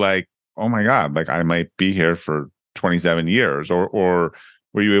 were you like, oh my God, like I might be here for 27 years, or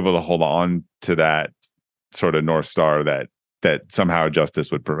were you able to hold on to that sort of North Star that somehow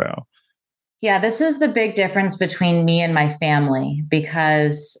justice would prevail? Yeah, this is the big difference between me and my family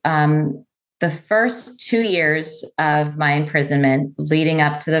because the first 2 years of my imprisonment leading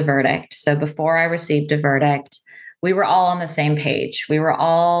up to the verdict, so before I received a verdict, we were all on the same page.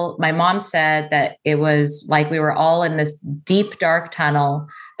 My mom said that it was like we were all in this deep, dark tunnel,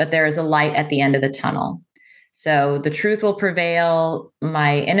 but there is a light at the end of the tunnel. So the truth will prevail.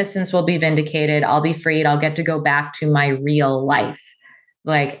 My innocence will be vindicated. I'll be freed. I'll get to go back to my real life.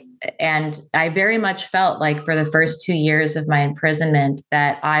 Like, and I very much felt like for the first 2 years of my imprisonment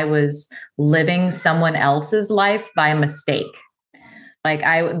that I was living someone else's life by mistake.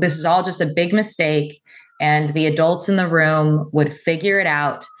 This is all just a big mistake, and the adults in the room would figure it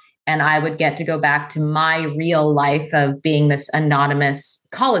out, and I would get to go back to my real life of being this anonymous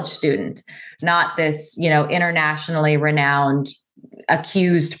college student, not this, internationally renowned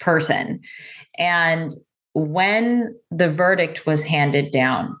accused person. And when the verdict was handed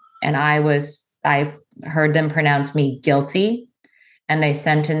down and I heard them pronounce me guilty and they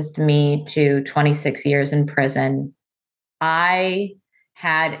sentenced me to 26 years in prison, I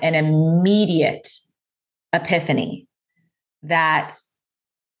had an immediate epiphany that,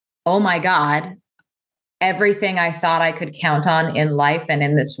 oh my God, everything I thought I could count on in life and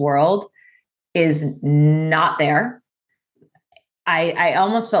in this world is not there. I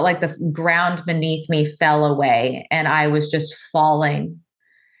almost felt like the ground beneath me fell away and I was just falling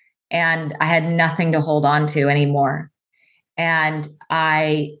and I had nothing to hold on to anymore. And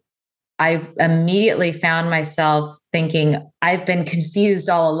I immediately found myself thinking, I've been confused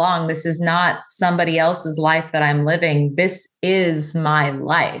all along. This is not somebody else's life that I'm living. This is my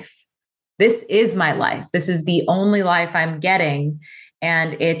life. This is my life. This is the only life I'm getting.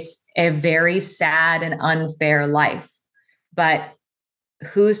 And it's a very sad and unfair life. But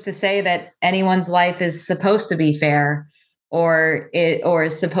who's to say that anyone's life is supposed to be fair or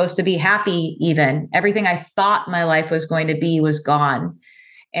is supposed to be happy even? Everything I thought my life was going to be was gone.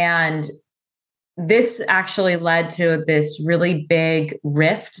 And this actually led to this really big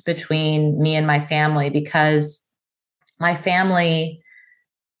rift between me and my family because my family,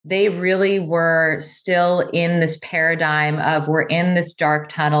 they really were still in this paradigm of we're in this dark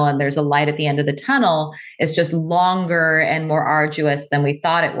tunnel and there's a light at the end of the tunnel. It's just longer and more arduous than we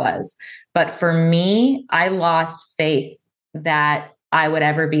thought it was. But for me, I lost faith that I would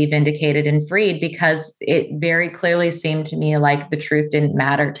ever be vindicated and freed because it very clearly seemed to me like the truth didn't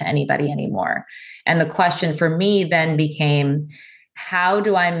matter to anybody anymore. And the question for me then became, how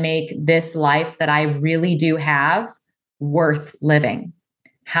do I make this life that I really do have worth living?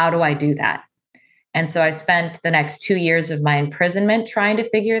 How do I do that? And so I spent the next 2 years of my imprisonment trying to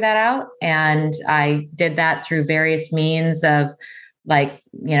figure that out. And I did that through various means of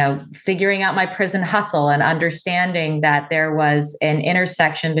figuring out my prison hustle and understanding that there was an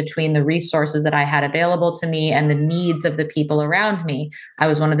intersection between the resources that I had available to me and the needs of the people around me. I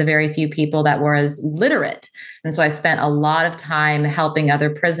was one of the very few people that was literate. And so I spent a lot of time helping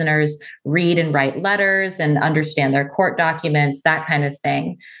other prisoners read and write letters and understand their court documents, that kind of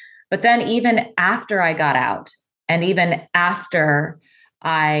thing. But then even after I got out, and even after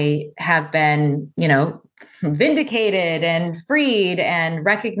I have been, vindicated and freed and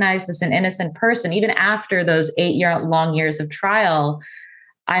recognized as an innocent person, even after those 8-year-long years of trial,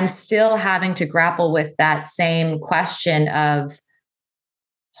 I'm still having to grapple with that same question of,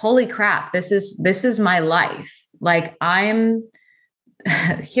 holy crap, this is my life. Like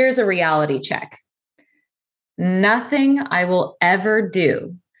here's a reality check. Nothing I will ever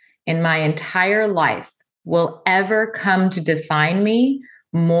do in my entire life will ever come to define me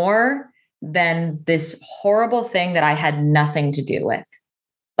more than this horrible thing that I had nothing to do with.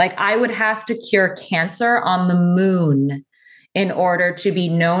 Like I would have to cure cancer on the moon in order to be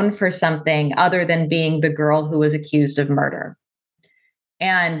known for something other than being the girl who was accused of murder.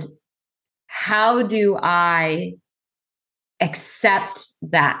 And how do I accept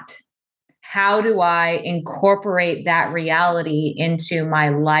that? How do I incorporate that reality into my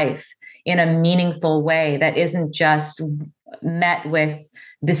life in a meaningful way that isn't just met with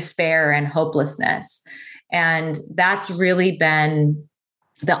despair and hopelessness? And that's really been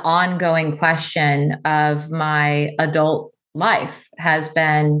the ongoing question of my adult life, has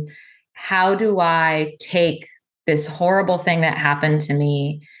been, how do I take this horrible thing that happened to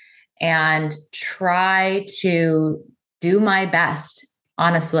me and try to do my best,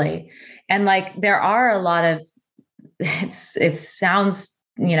 honestly? And like, there are a lot of, it sounds,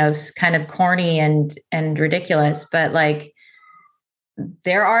 kind of corny and ridiculous, but like,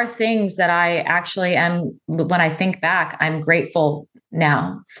 there are things that I actually am, when I think back, I'm grateful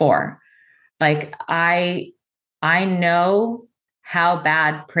now for. Like, I know how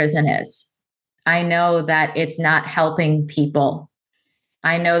bad prison is. I know that it's not helping people.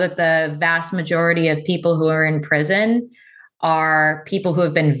 I know that the vast majority of people who are in prison are people who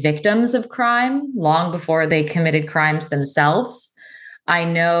have been victims of crime long before they committed crimes themselves. I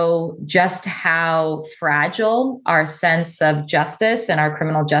know just how fragile our sense of justice and our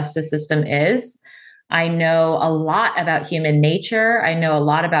criminal justice system is. I know a lot about human nature. I know a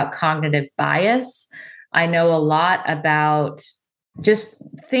lot about cognitive bias. I know a lot about just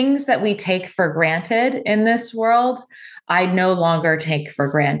things that we take for granted in this world. I no longer take for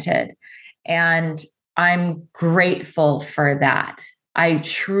granted. And I'm grateful for that. I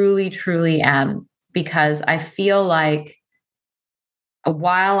truly, truly am, because I feel like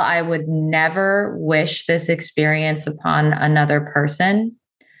while I would never wish this experience upon another person,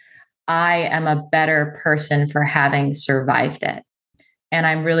 I am a better person for having survived it. And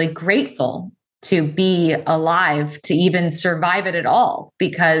I'm really grateful to be alive to even survive it at all.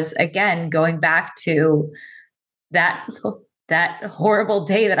 Because again, going back to that horrible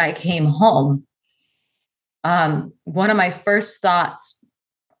day that I came home, one of my first thoughts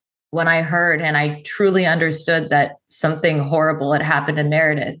when I heard and I truly understood that something horrible had happened to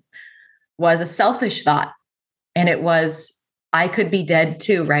Meredith was a selfish thought. And it was, I could be dead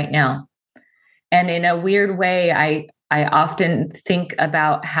too right now. And in a weird way, I often think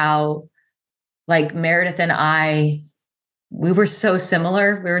about how, like, Meredith and we were so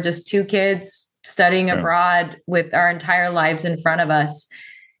similar. We were just two kids studying abroad with our entire lives in front of us.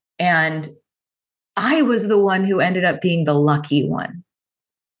 And I was the one who ended up being the lucky one.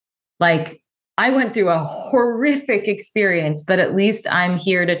 Like, I went through a horrific experience, but at least I'm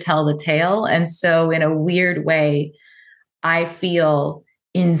here to tell the tale. And so in a weird way, I feel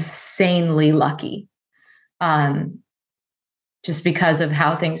insanely lucky, just because of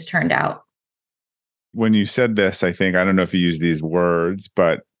how things turned out. When you said this, I don't know if you use these words,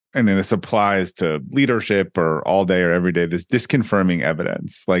 but, and then this applies to leadership or all day or every day, this disconfirming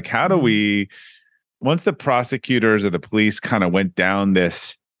evidence. Like, how do we, once the prosecutors or the police kind of went down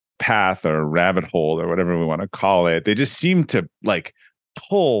this path or rabbit hole or whatever we want to call it, they just seem to like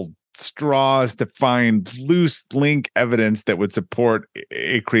pull straws to find loose link evidence that would support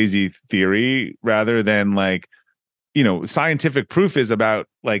a crazy theory, rather than like, scientific proof is about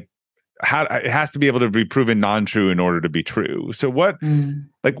like how it has to be able to be proven non-true in order to be true. So what's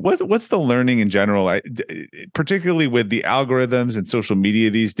the learning in general, particularly with the algorithms and social media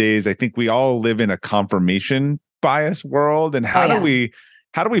these days? I think we all live in a confirmation bias world. And how do we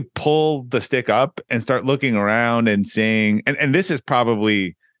pull the stick up and start looking around and saying, and this is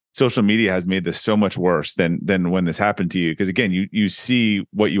probably, social media has made this so much worse than when this happened to you. Because again, you see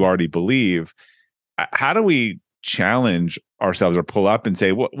what you already believe. How do we challenge ourselves or pull up and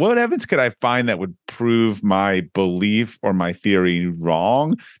say, what evidence could I find that would prove my belief or my theory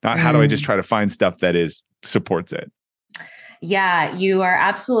wrong? Not how do I just try to find stuff that supports it? Yeah, you are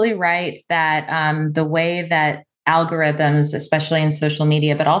absolutely right that the way that algorithms, especially in social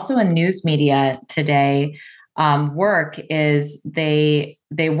media, but also in news media today, work is they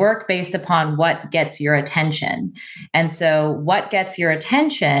work based upon what gets your attention. And so what gets your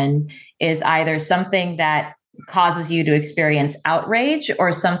attention is either something that causes you to experience outrage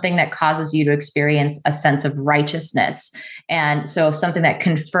or something that causes you to experience a sense of righteousness. And so something that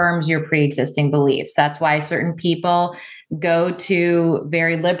confirms your pre-existing beliefs. That's why certain people go to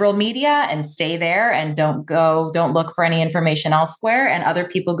very liberal media and stay there and don't look for any information elsewhere. And other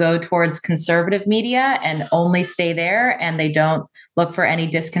people go towards conservative media and only stay there, and they don't look for any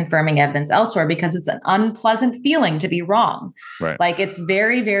disconfirming evidence elsewhere, because it's an unpleasant feeling to be wrong. Right. Like, it's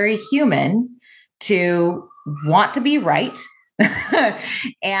very, very human to want to be right.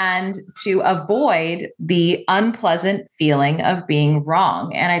 and to avoid the unpleasant feeling of being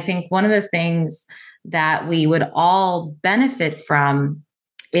wrong. And I think one of the things that we would all benefit from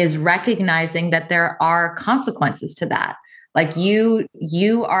is recognizing that there are consequences to that. Like you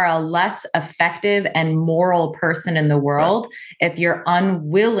are a less effective and moral person in the world if you're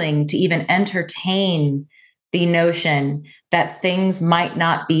unwilling to even entertain the notion that things might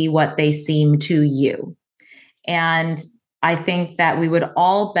not be what they seem to you. And I think that we would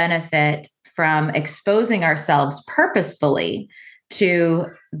all benefit from exposing ourselves purposefully to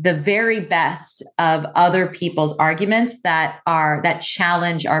the very best of other people's arguments that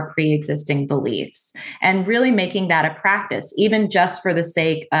challenge our pre-existing beliefs, and really making that a practice, even just for the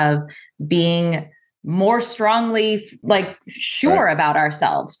sake of being more strongly sure about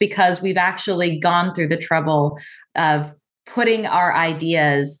ourselves, because we've actually gone through the trouble of putting our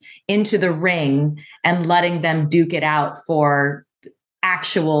ideas into the ring and letting them duke it out for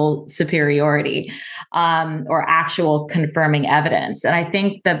actual superiority, or actual confirming evidence. And I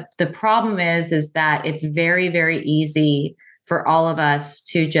think the problem is that it's very, very easy for all of us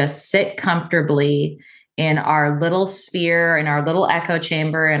to just sit comfortably in our little sphere, in our little echo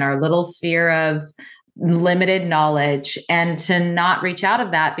chamber, in our little sphere of limited knowledge, and to not reach out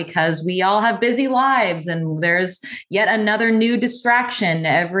of that, because we all have busy lives and there's yet another new distraction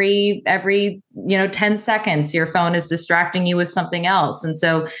every 10 seconds. Your phone is distracting you with something else. And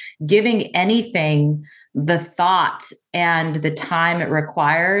so giving anything the thought and the time it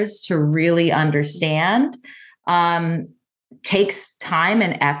requires to really understand takes time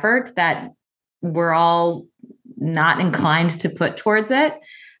and effort that we're all not inclined to put towards it,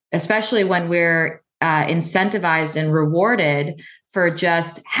 especially when we're incentivized and rewarded for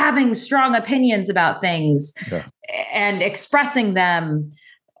just having strong opinions about things and expressing them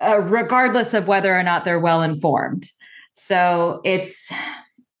regardless of whether or not they're well informed. So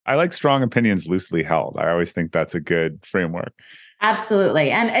I like strong opinions loosely held. I always think that's a good framework. Absolutely.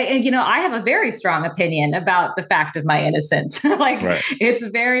 And I have a very strong opinion about the fact of my innocence. It's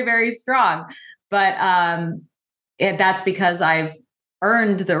very, very strong. But that's because I've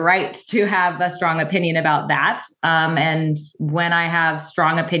earned the right to have a strong opinion about that. And when I have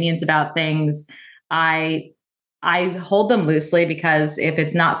strong opinions about things, I hold them loosely, because if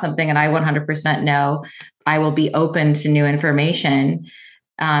it's not something that I 100% know, I will be open to new information.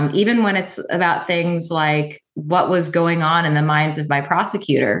 Even when it's about things like what was going on in the minds of my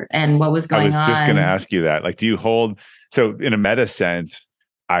prosecutor and what was going on. I was just going to ask you that. Do you hold, so in a meta sense,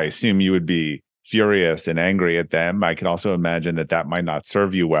 I assume you would be furious and angry at them. I can also imagine that might not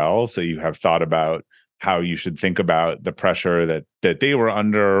serve you well. So you have thought about how you should think about the pressure that they were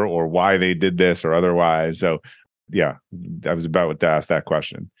under, or why they did this or otherwise. So yeah, I was about to ask that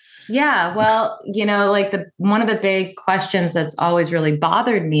question. Yeah, well, one of the big questions that's always really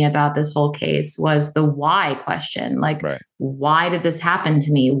bothered me about this whole case was the why question. Why did this happen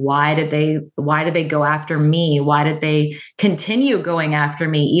to me? Why did they go after me? Why did they continue going after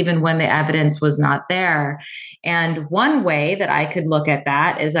me even when the evidence was not there? And one way that I could look at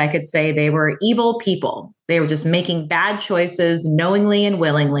that is I could say they were evil people. They were just making bad choices knowingly and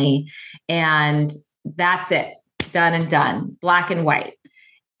willingly, and that's it. Done and done, black and white.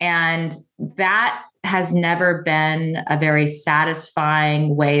 And that has never been a very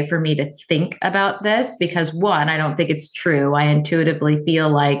satisfying way for me to think about this, because one, I don't think it's true. I intuitively feel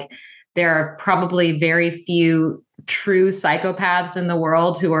like there are probably very few true psychopaths in the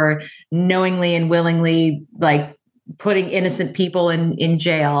world who are knowingly and willingly putting innocent people in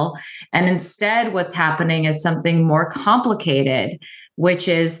jail. And instead, what's happening is something more complicated, which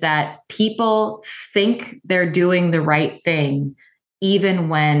is that people think they're doing the right thing even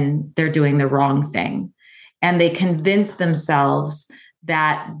when they're doing the wrong thing. And they convince themselves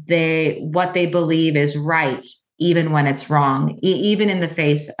that what they believe is right, even when it's wrong, even in the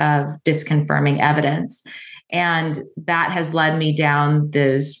face of disconfirming evidence. And that has led me down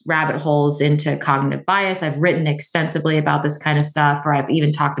those rabbit holes into cognitive bias. I've written extensively about this kind of stuff, or I've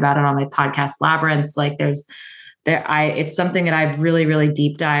even talked about it on my podcast, Labyrinths. It's something that I've really, really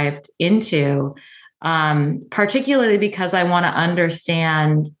deep dived into. Particularly because I want to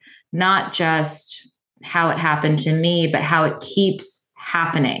understand not just how it happened to me, but how it keeps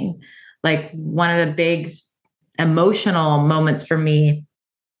happening. One of the big emotional moments for me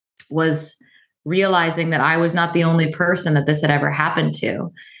was realizing that I was not the only person that this had ever happened to,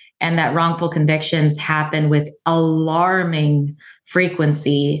 and that wrongful convictions happen with alarming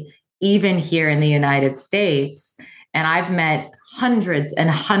frequency, even here in the United States. And I've met hundreds and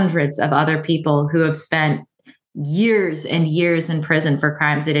hundreds of other people who have spent years and years in prison for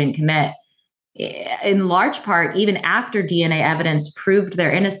crimes they didn't commit. in large part, even after DNA evidence proved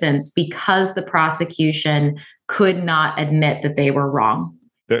their innocence, because the prosecution could not admit that they were wrong.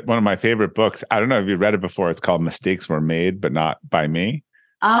 One of my favorite books, I don't know if you read it before, it's called Mistakes Were Made, but Not by Me.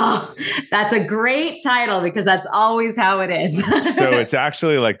 Oh, that's a great title because that's always how it is. So it's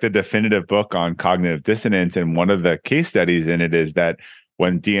actually like the definitive book on cognitive dissonance. And one of the case studies in it is that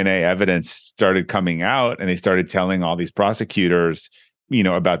when DNA evidence started coming out and they started telling all these prosecutors,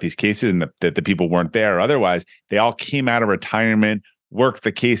 about these cases and that the people weren't there. Otherwise, they all came out of retirement, worked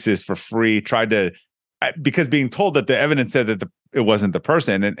the cases for free, tried to, because being told that the evidence said that it wasn't the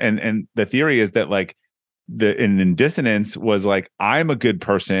person. And the theory is that like in dissonance was like, I'm a good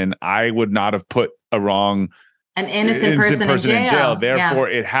person. I would not have put an innocent person in jail. Therefore,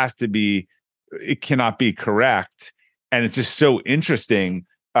 it cannot be correct. And it's just so interesting.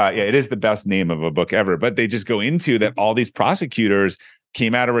 It is the best name of a book ever, but they just go into that all these prosecutors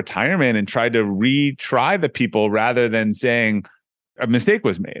came out of retirement and tried to retry the people rather than saying a mistake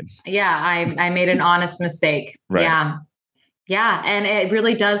was made. Yeah, I made an honest mistake. Right. Yeah. Yeah. And it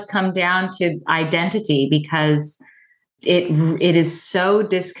really does come down to identity because it is so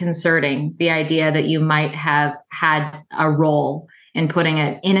disconcerting, the idea that you might have had a role in putting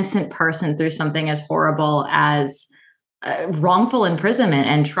an innocent person through something as horrible as wrongful imprisonment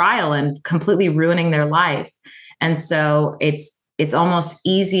and trial and completely ruining their life. And so it's almost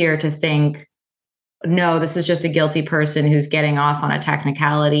easier to think, no, this is just a guilty person who's getting off on a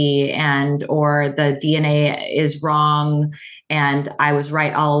technicality or the DNA is wrong and I was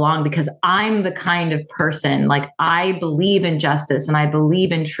right all along because I'm the kind of person, like I believe in justice and I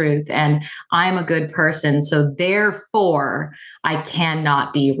believe in truth and I'm a good person. So therefore I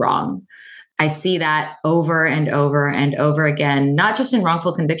cannot be wrong. I see that over and over and over again, not just in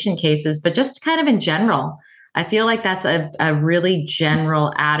wrongful conviction cases, but just kind of in general. I feel like that's a really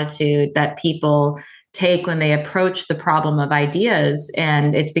general attitude that people take when they approach the problem of ideas.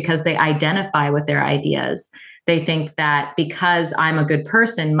 And it's because they identify with their ideas. They think that because I'm a good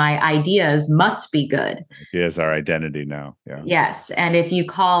person, my ideas must be good. Ideas are identity now. Yeah. Yes. And if you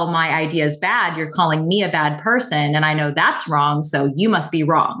call my ideas bad, you're calling me a bad person. And I know that's wrong. So you must be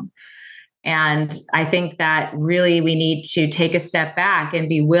wrong. And I think that really we need to take a step back and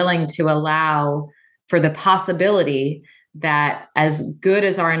be willing to allow for the possibility that as good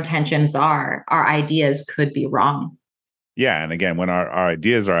as our intentions are, our ideas could be wrong. Yeah. And again, when our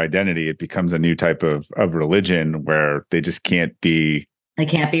ideas are identity, it becomes a new type of religion where they just can't be. They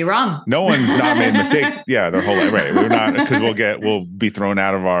can't be wrong. No one's not made a mistake. Yeah, their whole life. Right. We're not, because we'll be thrown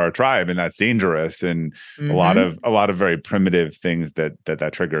out of our tribe and that's dangerous. And a lot of very primitive things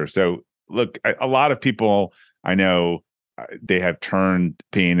that triggers. So look, a lot of people I know, they have turned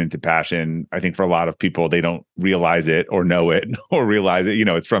pain into passion. I think for a lot of people, they don't realize it or know it or realize it.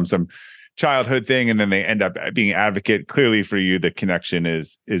 It's from some childhood thing, and then they end up being advocate. Clearly, for you, the connection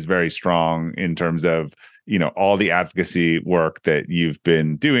is very strong in terms of all the advocacy work that you've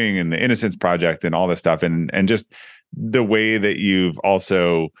been doing and the Innocence Project and all this stuff, and just the way that you've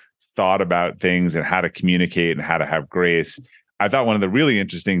also thought about things and how to communicate and how to have grace. I thought one of the really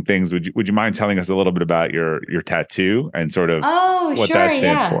interesting things, would you mind telling us a little bit about your tattoo and sort of what that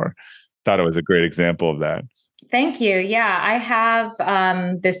stands for? Thought it was a great example of that. Thank you. Yeah, I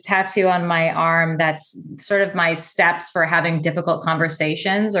have this tattoo on my arm that's sort of my steps for having difficult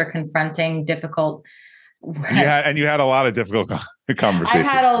conversations or confronting difficult. You had a lot of difficult conversations.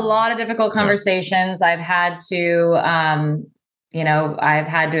 I've had a lot of difficult conversations. I've had to I've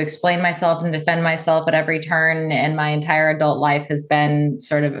had to explain myself and defend myself at every turn. And my entire adult life has been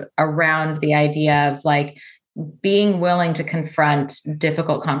sort of around the idea of like being willing to confront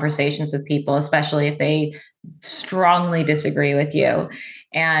difficult conversations with people, especially if they strongly disagree with you.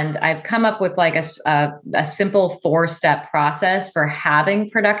 And I've come up with like a simple 4-step process for having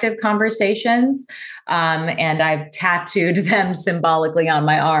productive conversations. And I've tattooed them symbolically on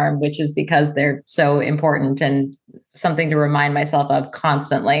my arm, which is because they're so important and something to remind myself of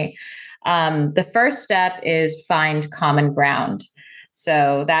constantly. The first step is find common ground.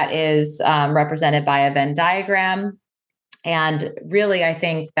 So that is represented by a Venn diagram. And really, I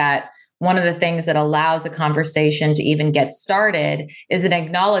think that one of the things that allows a conversation to even get started is an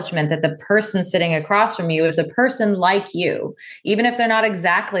acknowledgement that the person sitting across from you is a person like you. Even if they're not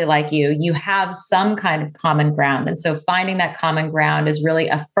exactly like you have some kind of common ground. And so finding that common ground is really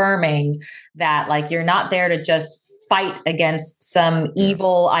affirming that like you're not there to just fight against some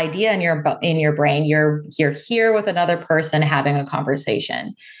evil idea in your brain. You're here with another person having a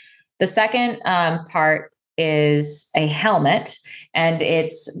conversation. The second part is a helmet, and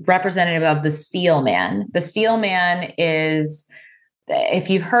it's representative of the steel man. The steel man is if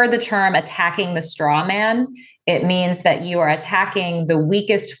you've heard the term attacking the straw man, it means that you are attacking the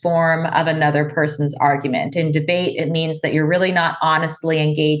weakest form of another person's argument. In debate, it means that you're really not honestly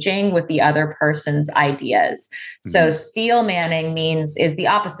engaging with the other person's ideas. So steel manning is the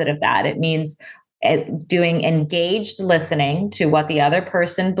opposite of that. It means doing engaged listening to what the other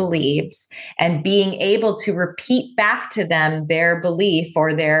person believes and being able to repeat back to them their belief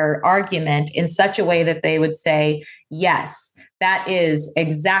or their argument in such a way that they would say, yes, that is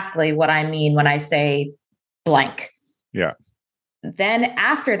exactly what I mean when I say blank. Yeah. Then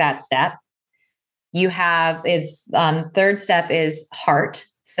after that step, you have third step is heart.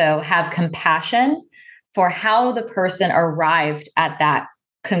 So have compassion for how the person arrived at that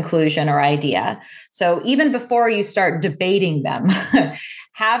conclusion or idea. So even before you start debating them,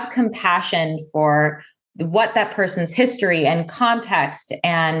 have compassion for what that person's history and context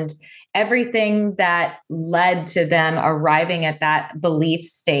and everything that led to them arriving at that belief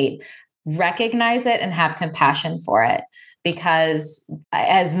state. Recognize it and have compassion for it. Because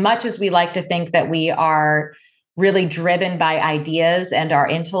as much as we like to think that we are really driven by ideas and our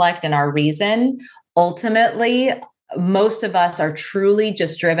intellect and our reason, ultimately, most of us are truly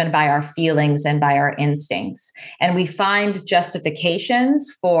just driven by our feelings and by our instincts. And we find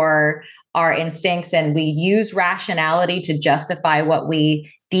justifications for our instincts and we use rationality to justify what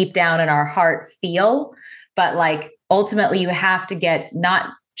we deep down in our heart feel. But like ultimately, you have to get not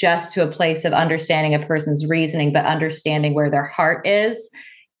just to a place of understanding a person's reasoning, but understanding where their heart is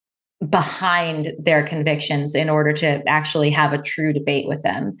behind their convictions in order to actually have a true debate with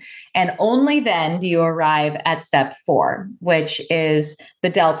them. And only then do you arrive at step 4, which is the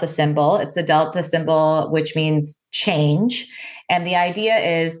delta symbol. It's the delta symbol, which means change. And the idea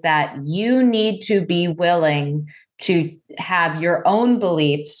is that you need to be willing to have your own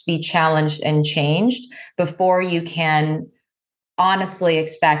beliefs be challenged and changed before you can honestly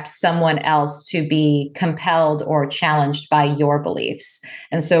expect someone else to be compelled or challenged by your beliefs.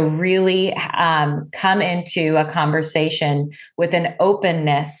 And so really come into a conversation with an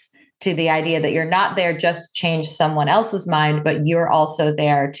openness to the idea that you're not there just to change someone else's mind, but you're also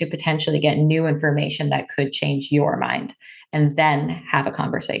there to potentially get new information that could change your mind, and then have a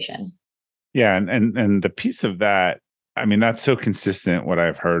conversation. Yeah. And the piece of that, I mean, that's so consistent what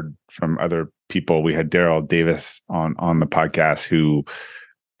I've heard from other people. We had Daryl Davis on the podcast who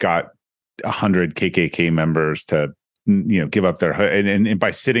got 100 KKK members to, give up their hood. And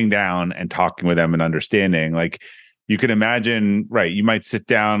by sitting down and talking with them and understanding, like you can imagine, right, you might sit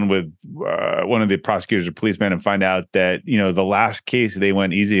down with one of the prosecutors or policemen and find out that, the last case they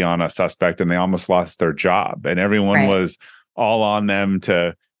went easy on a suspect and they almost lost their job. And everyone was all on them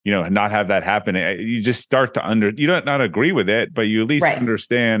to, not have that happen. You just start to you don't not agree with it, but you at least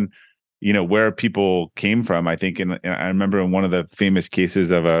understand, where people came from. I think, I remember in one of the famous cases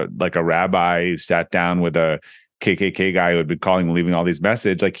of a rabbi who sat down with a KKK guy who had been calling and leaving all these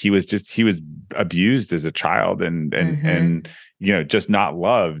messages. Like he was abused as a child and just not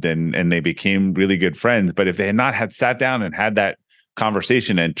loved, and they became really good friends. But if they had not had sat down and had that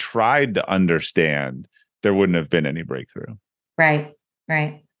conversation and tried to understand, there wouldn't have been any breakthrough. Right.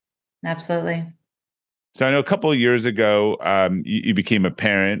 Absolutely. So I know a couple of years ago, you became a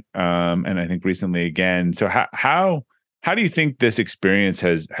parent, and I think recently again. So how do you think this experience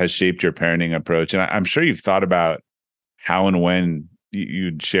has shaped your parenting approach? And I'm sure you've thought about how and when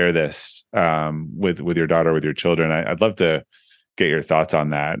you'd share this with your daughter, with your children. I'd love to get your thoughts on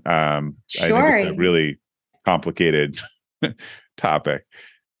that. Sure. I think it's a really complicated topic.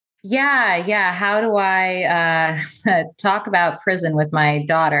 Yeah. How do I talk about prison with my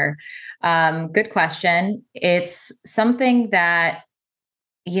daughter? Good question. It's something that,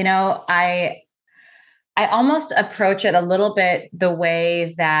 I almost approach it a little bit the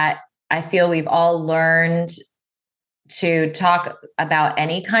way that I feel we've all learned to talk about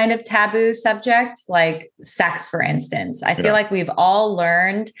any kind of taboo subject, like sex, for instance. I feel like we've all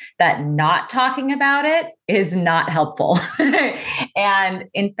learned that not talking about it is not helpful. And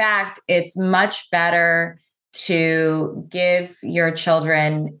in fact, it's much better to give your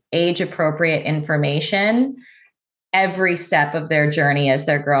children age-appropriate information every step of their journey as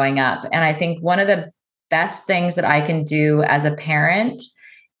they're growing up. And I think one of the best things that I can do as a parent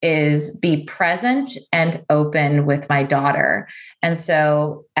is be present and open with my daughter. And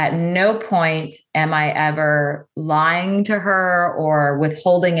so at no point am I ever lying to her or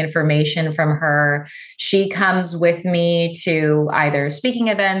withholding information from her. She comes with me to either speaking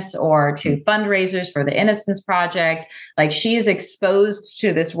events or to fundraisers for the Innocence Project. Like, she is exposed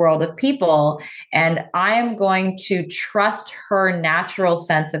to this world of people, and I am going to trust her natural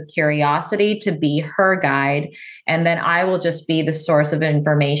sense of curiosity to be her guide. And then I will just be the source of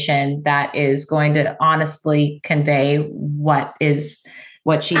information that is going to honestly convey what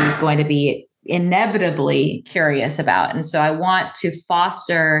she is going to be inevitably curious about. And so I want to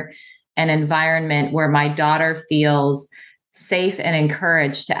foster an environment where my daughter feels safe and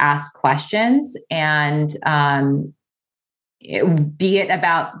encouraged to ask questions, and be it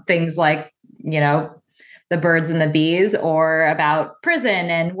about things like, the birds and the bees, or about prison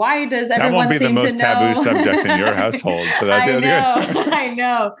and why does everyone seem to know? That won't be the most taboo subject in your household. So that's I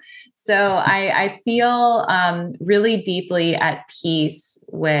know. So I feel really deeply at peace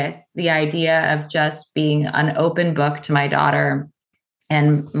with the idea of just being an open book to my daughter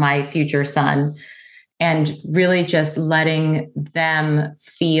and my future son, and really just letting them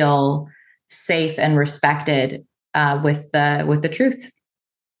feel safe and respected with the truth.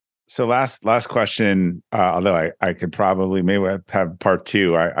 So last question, although I could probably maybe have part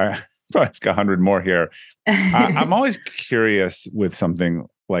two. I probably ask 100 more here. I'm always curious with something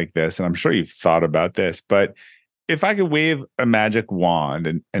like this, and I'm sure you've thought about this, but if I could wave a magic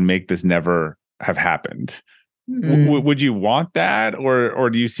wand and make this never have happened, would you want that? Or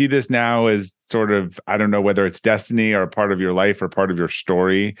do you see this now as sort of, I don't know whether it's destiny or a part of your life or part of your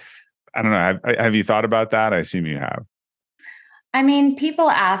story? I don't know. Have you thought about that? I assume you have. I mean, people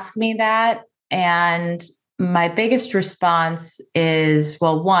ask me that, and my biggest response is,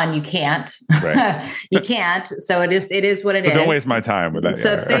 well, one, you can't. Right. You can't. So it is what it is. Don't waste my time with that.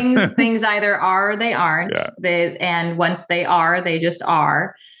 So things either are or they aren't. Yeah. And once they are, they just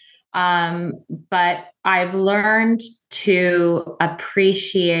are. But I've learned to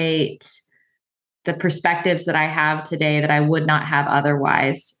appreciate the perspectives that I have today that I would not have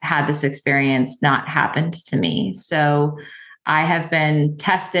otherwise had this experience not happened to me. So I have been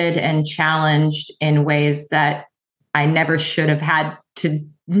tested and challenged in ways that I never should have had to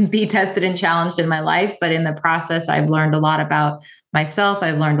be tested and challenged in my life. But in the process, I've learned a lot about myself.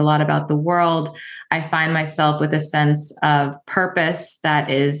 I've learned a lot about the world. I find myself with a sense of purpose that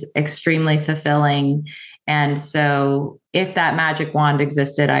is extremely fulfilling. And so if that magic wand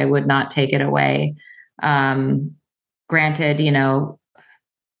existed, I would not take it away. Granted,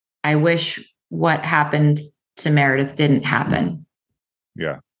 I wish what happened to Meredith didn't happen.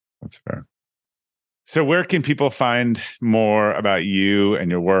 Yeah, that's fair. So where can people find more about you and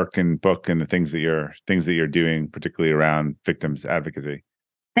your work and book and the things that you're doing, particularly around victims advocacy?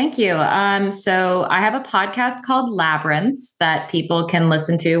 Thank you. So I have a podcast called Labyrinths that people can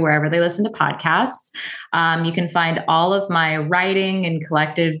listen to wherever they listen to podcasts. You can find all of my writing and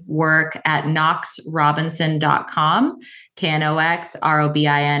collective work at knoxrobinson.com,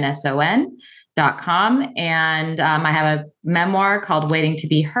 KNOXROBINSON.com. And I have a memoir called Waiting to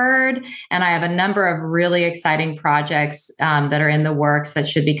Be Heard. And I have a number of really exciting projects that are in the works that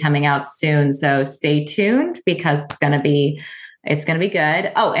should be coming out soon. So stay tuned, because it's going to be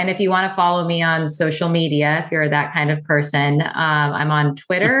good. Oh, and if you want to follow me on social media, if you're that kind of person, I'm on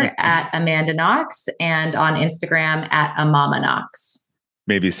Twitter at Amanda Knox and on Instagram at Amama Knox.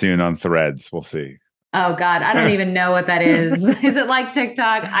 Maybe soon on Threads. We'll see. Oh God, I don't even know what that is. Is it like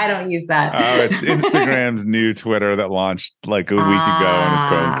TikTok? I don't use that. Oh, it's Instagram's new Twitter that launched like a week ago, and it's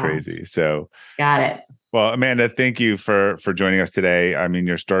going crazy. So got it. Well, Amanda, thank you for joining us today. I mean,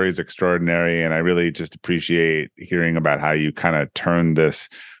 your story is extraordinary, and I really just appreciate hearing about how you kind of turned this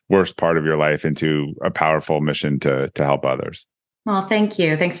worst part of your life into a powerful mission to help others. Well, thank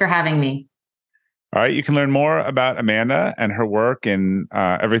you. Thanks for having me. All right. You can learn more about Amanda and her work and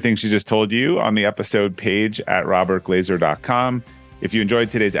everything she just told you on the episode page at robertglazer.com. If you enjoyed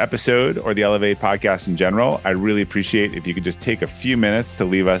today's episode or the Elevate podcast in general, I'd really appreciate if you could just take a few minutes to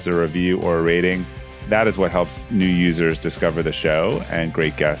leave us a review or a rating. That is what helps new users discover the show and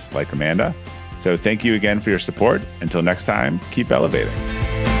great guests like Amanda. So thank you again for your support. Until next time, keep elevating.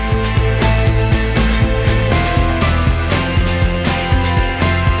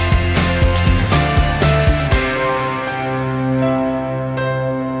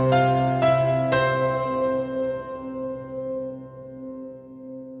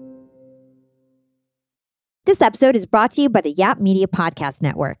 This episode is brought to you by the Yap Media Podcast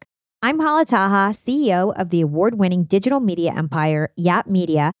Network. I'm Hala Taha, CEO of the award-winning digital media empire, Yap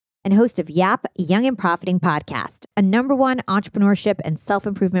Media, and host of Yap Young and Profiting Podcast, a #1 entrepreneurship and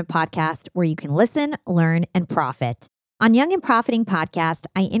self-improvement podcast where you can listen, learn, and profit. On Young and Profiting Podcast,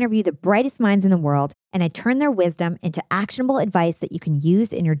 I interview the brightest minds in the world, and I turn their wisdom into actionable advice that you can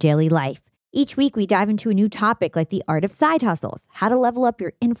use in your daily life. Each week, we dive into a new topic like the art of side hustles, how to level up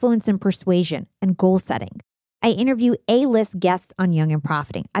your influence and persuasion, and goal setting. I interview A-list guests on Young and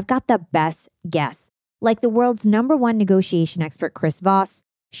Profiting. I've got the best guests, like the world's #1 negotiation expert, Chris Voss,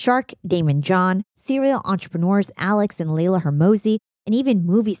 Shark Damon John, serial entrepreneurs Alex and Layla Hermosi, and even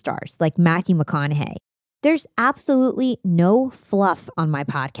movie stars like Matthew McConaughey. There's absolutely no fluff on my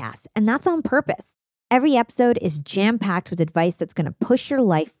podcast, and that's on purpose. Every episode is jam-packed with advice that's going to push your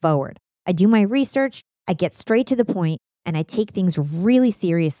life forward. I do my research, I get straight to the point, and I take things really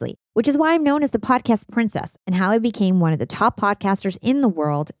seriously, which is why I'm known as the podcast princess and how I became one of the top podcasters in the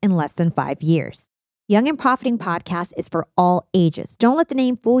world in less than 5 years. Young and Profiting Podcast is for all ages. Don't let the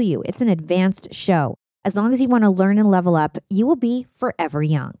name fool you. It's an advanced show. As long as you want to learn and level up, you will be forever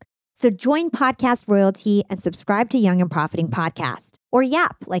young. So join podcast royalty and subscribe to Young and Profiting Podcast, or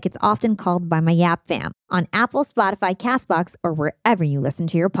Yap, like it's often called by my Yap fam, on Apple, Spotify, CastBox, or wherever you listen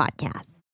to your podcasts.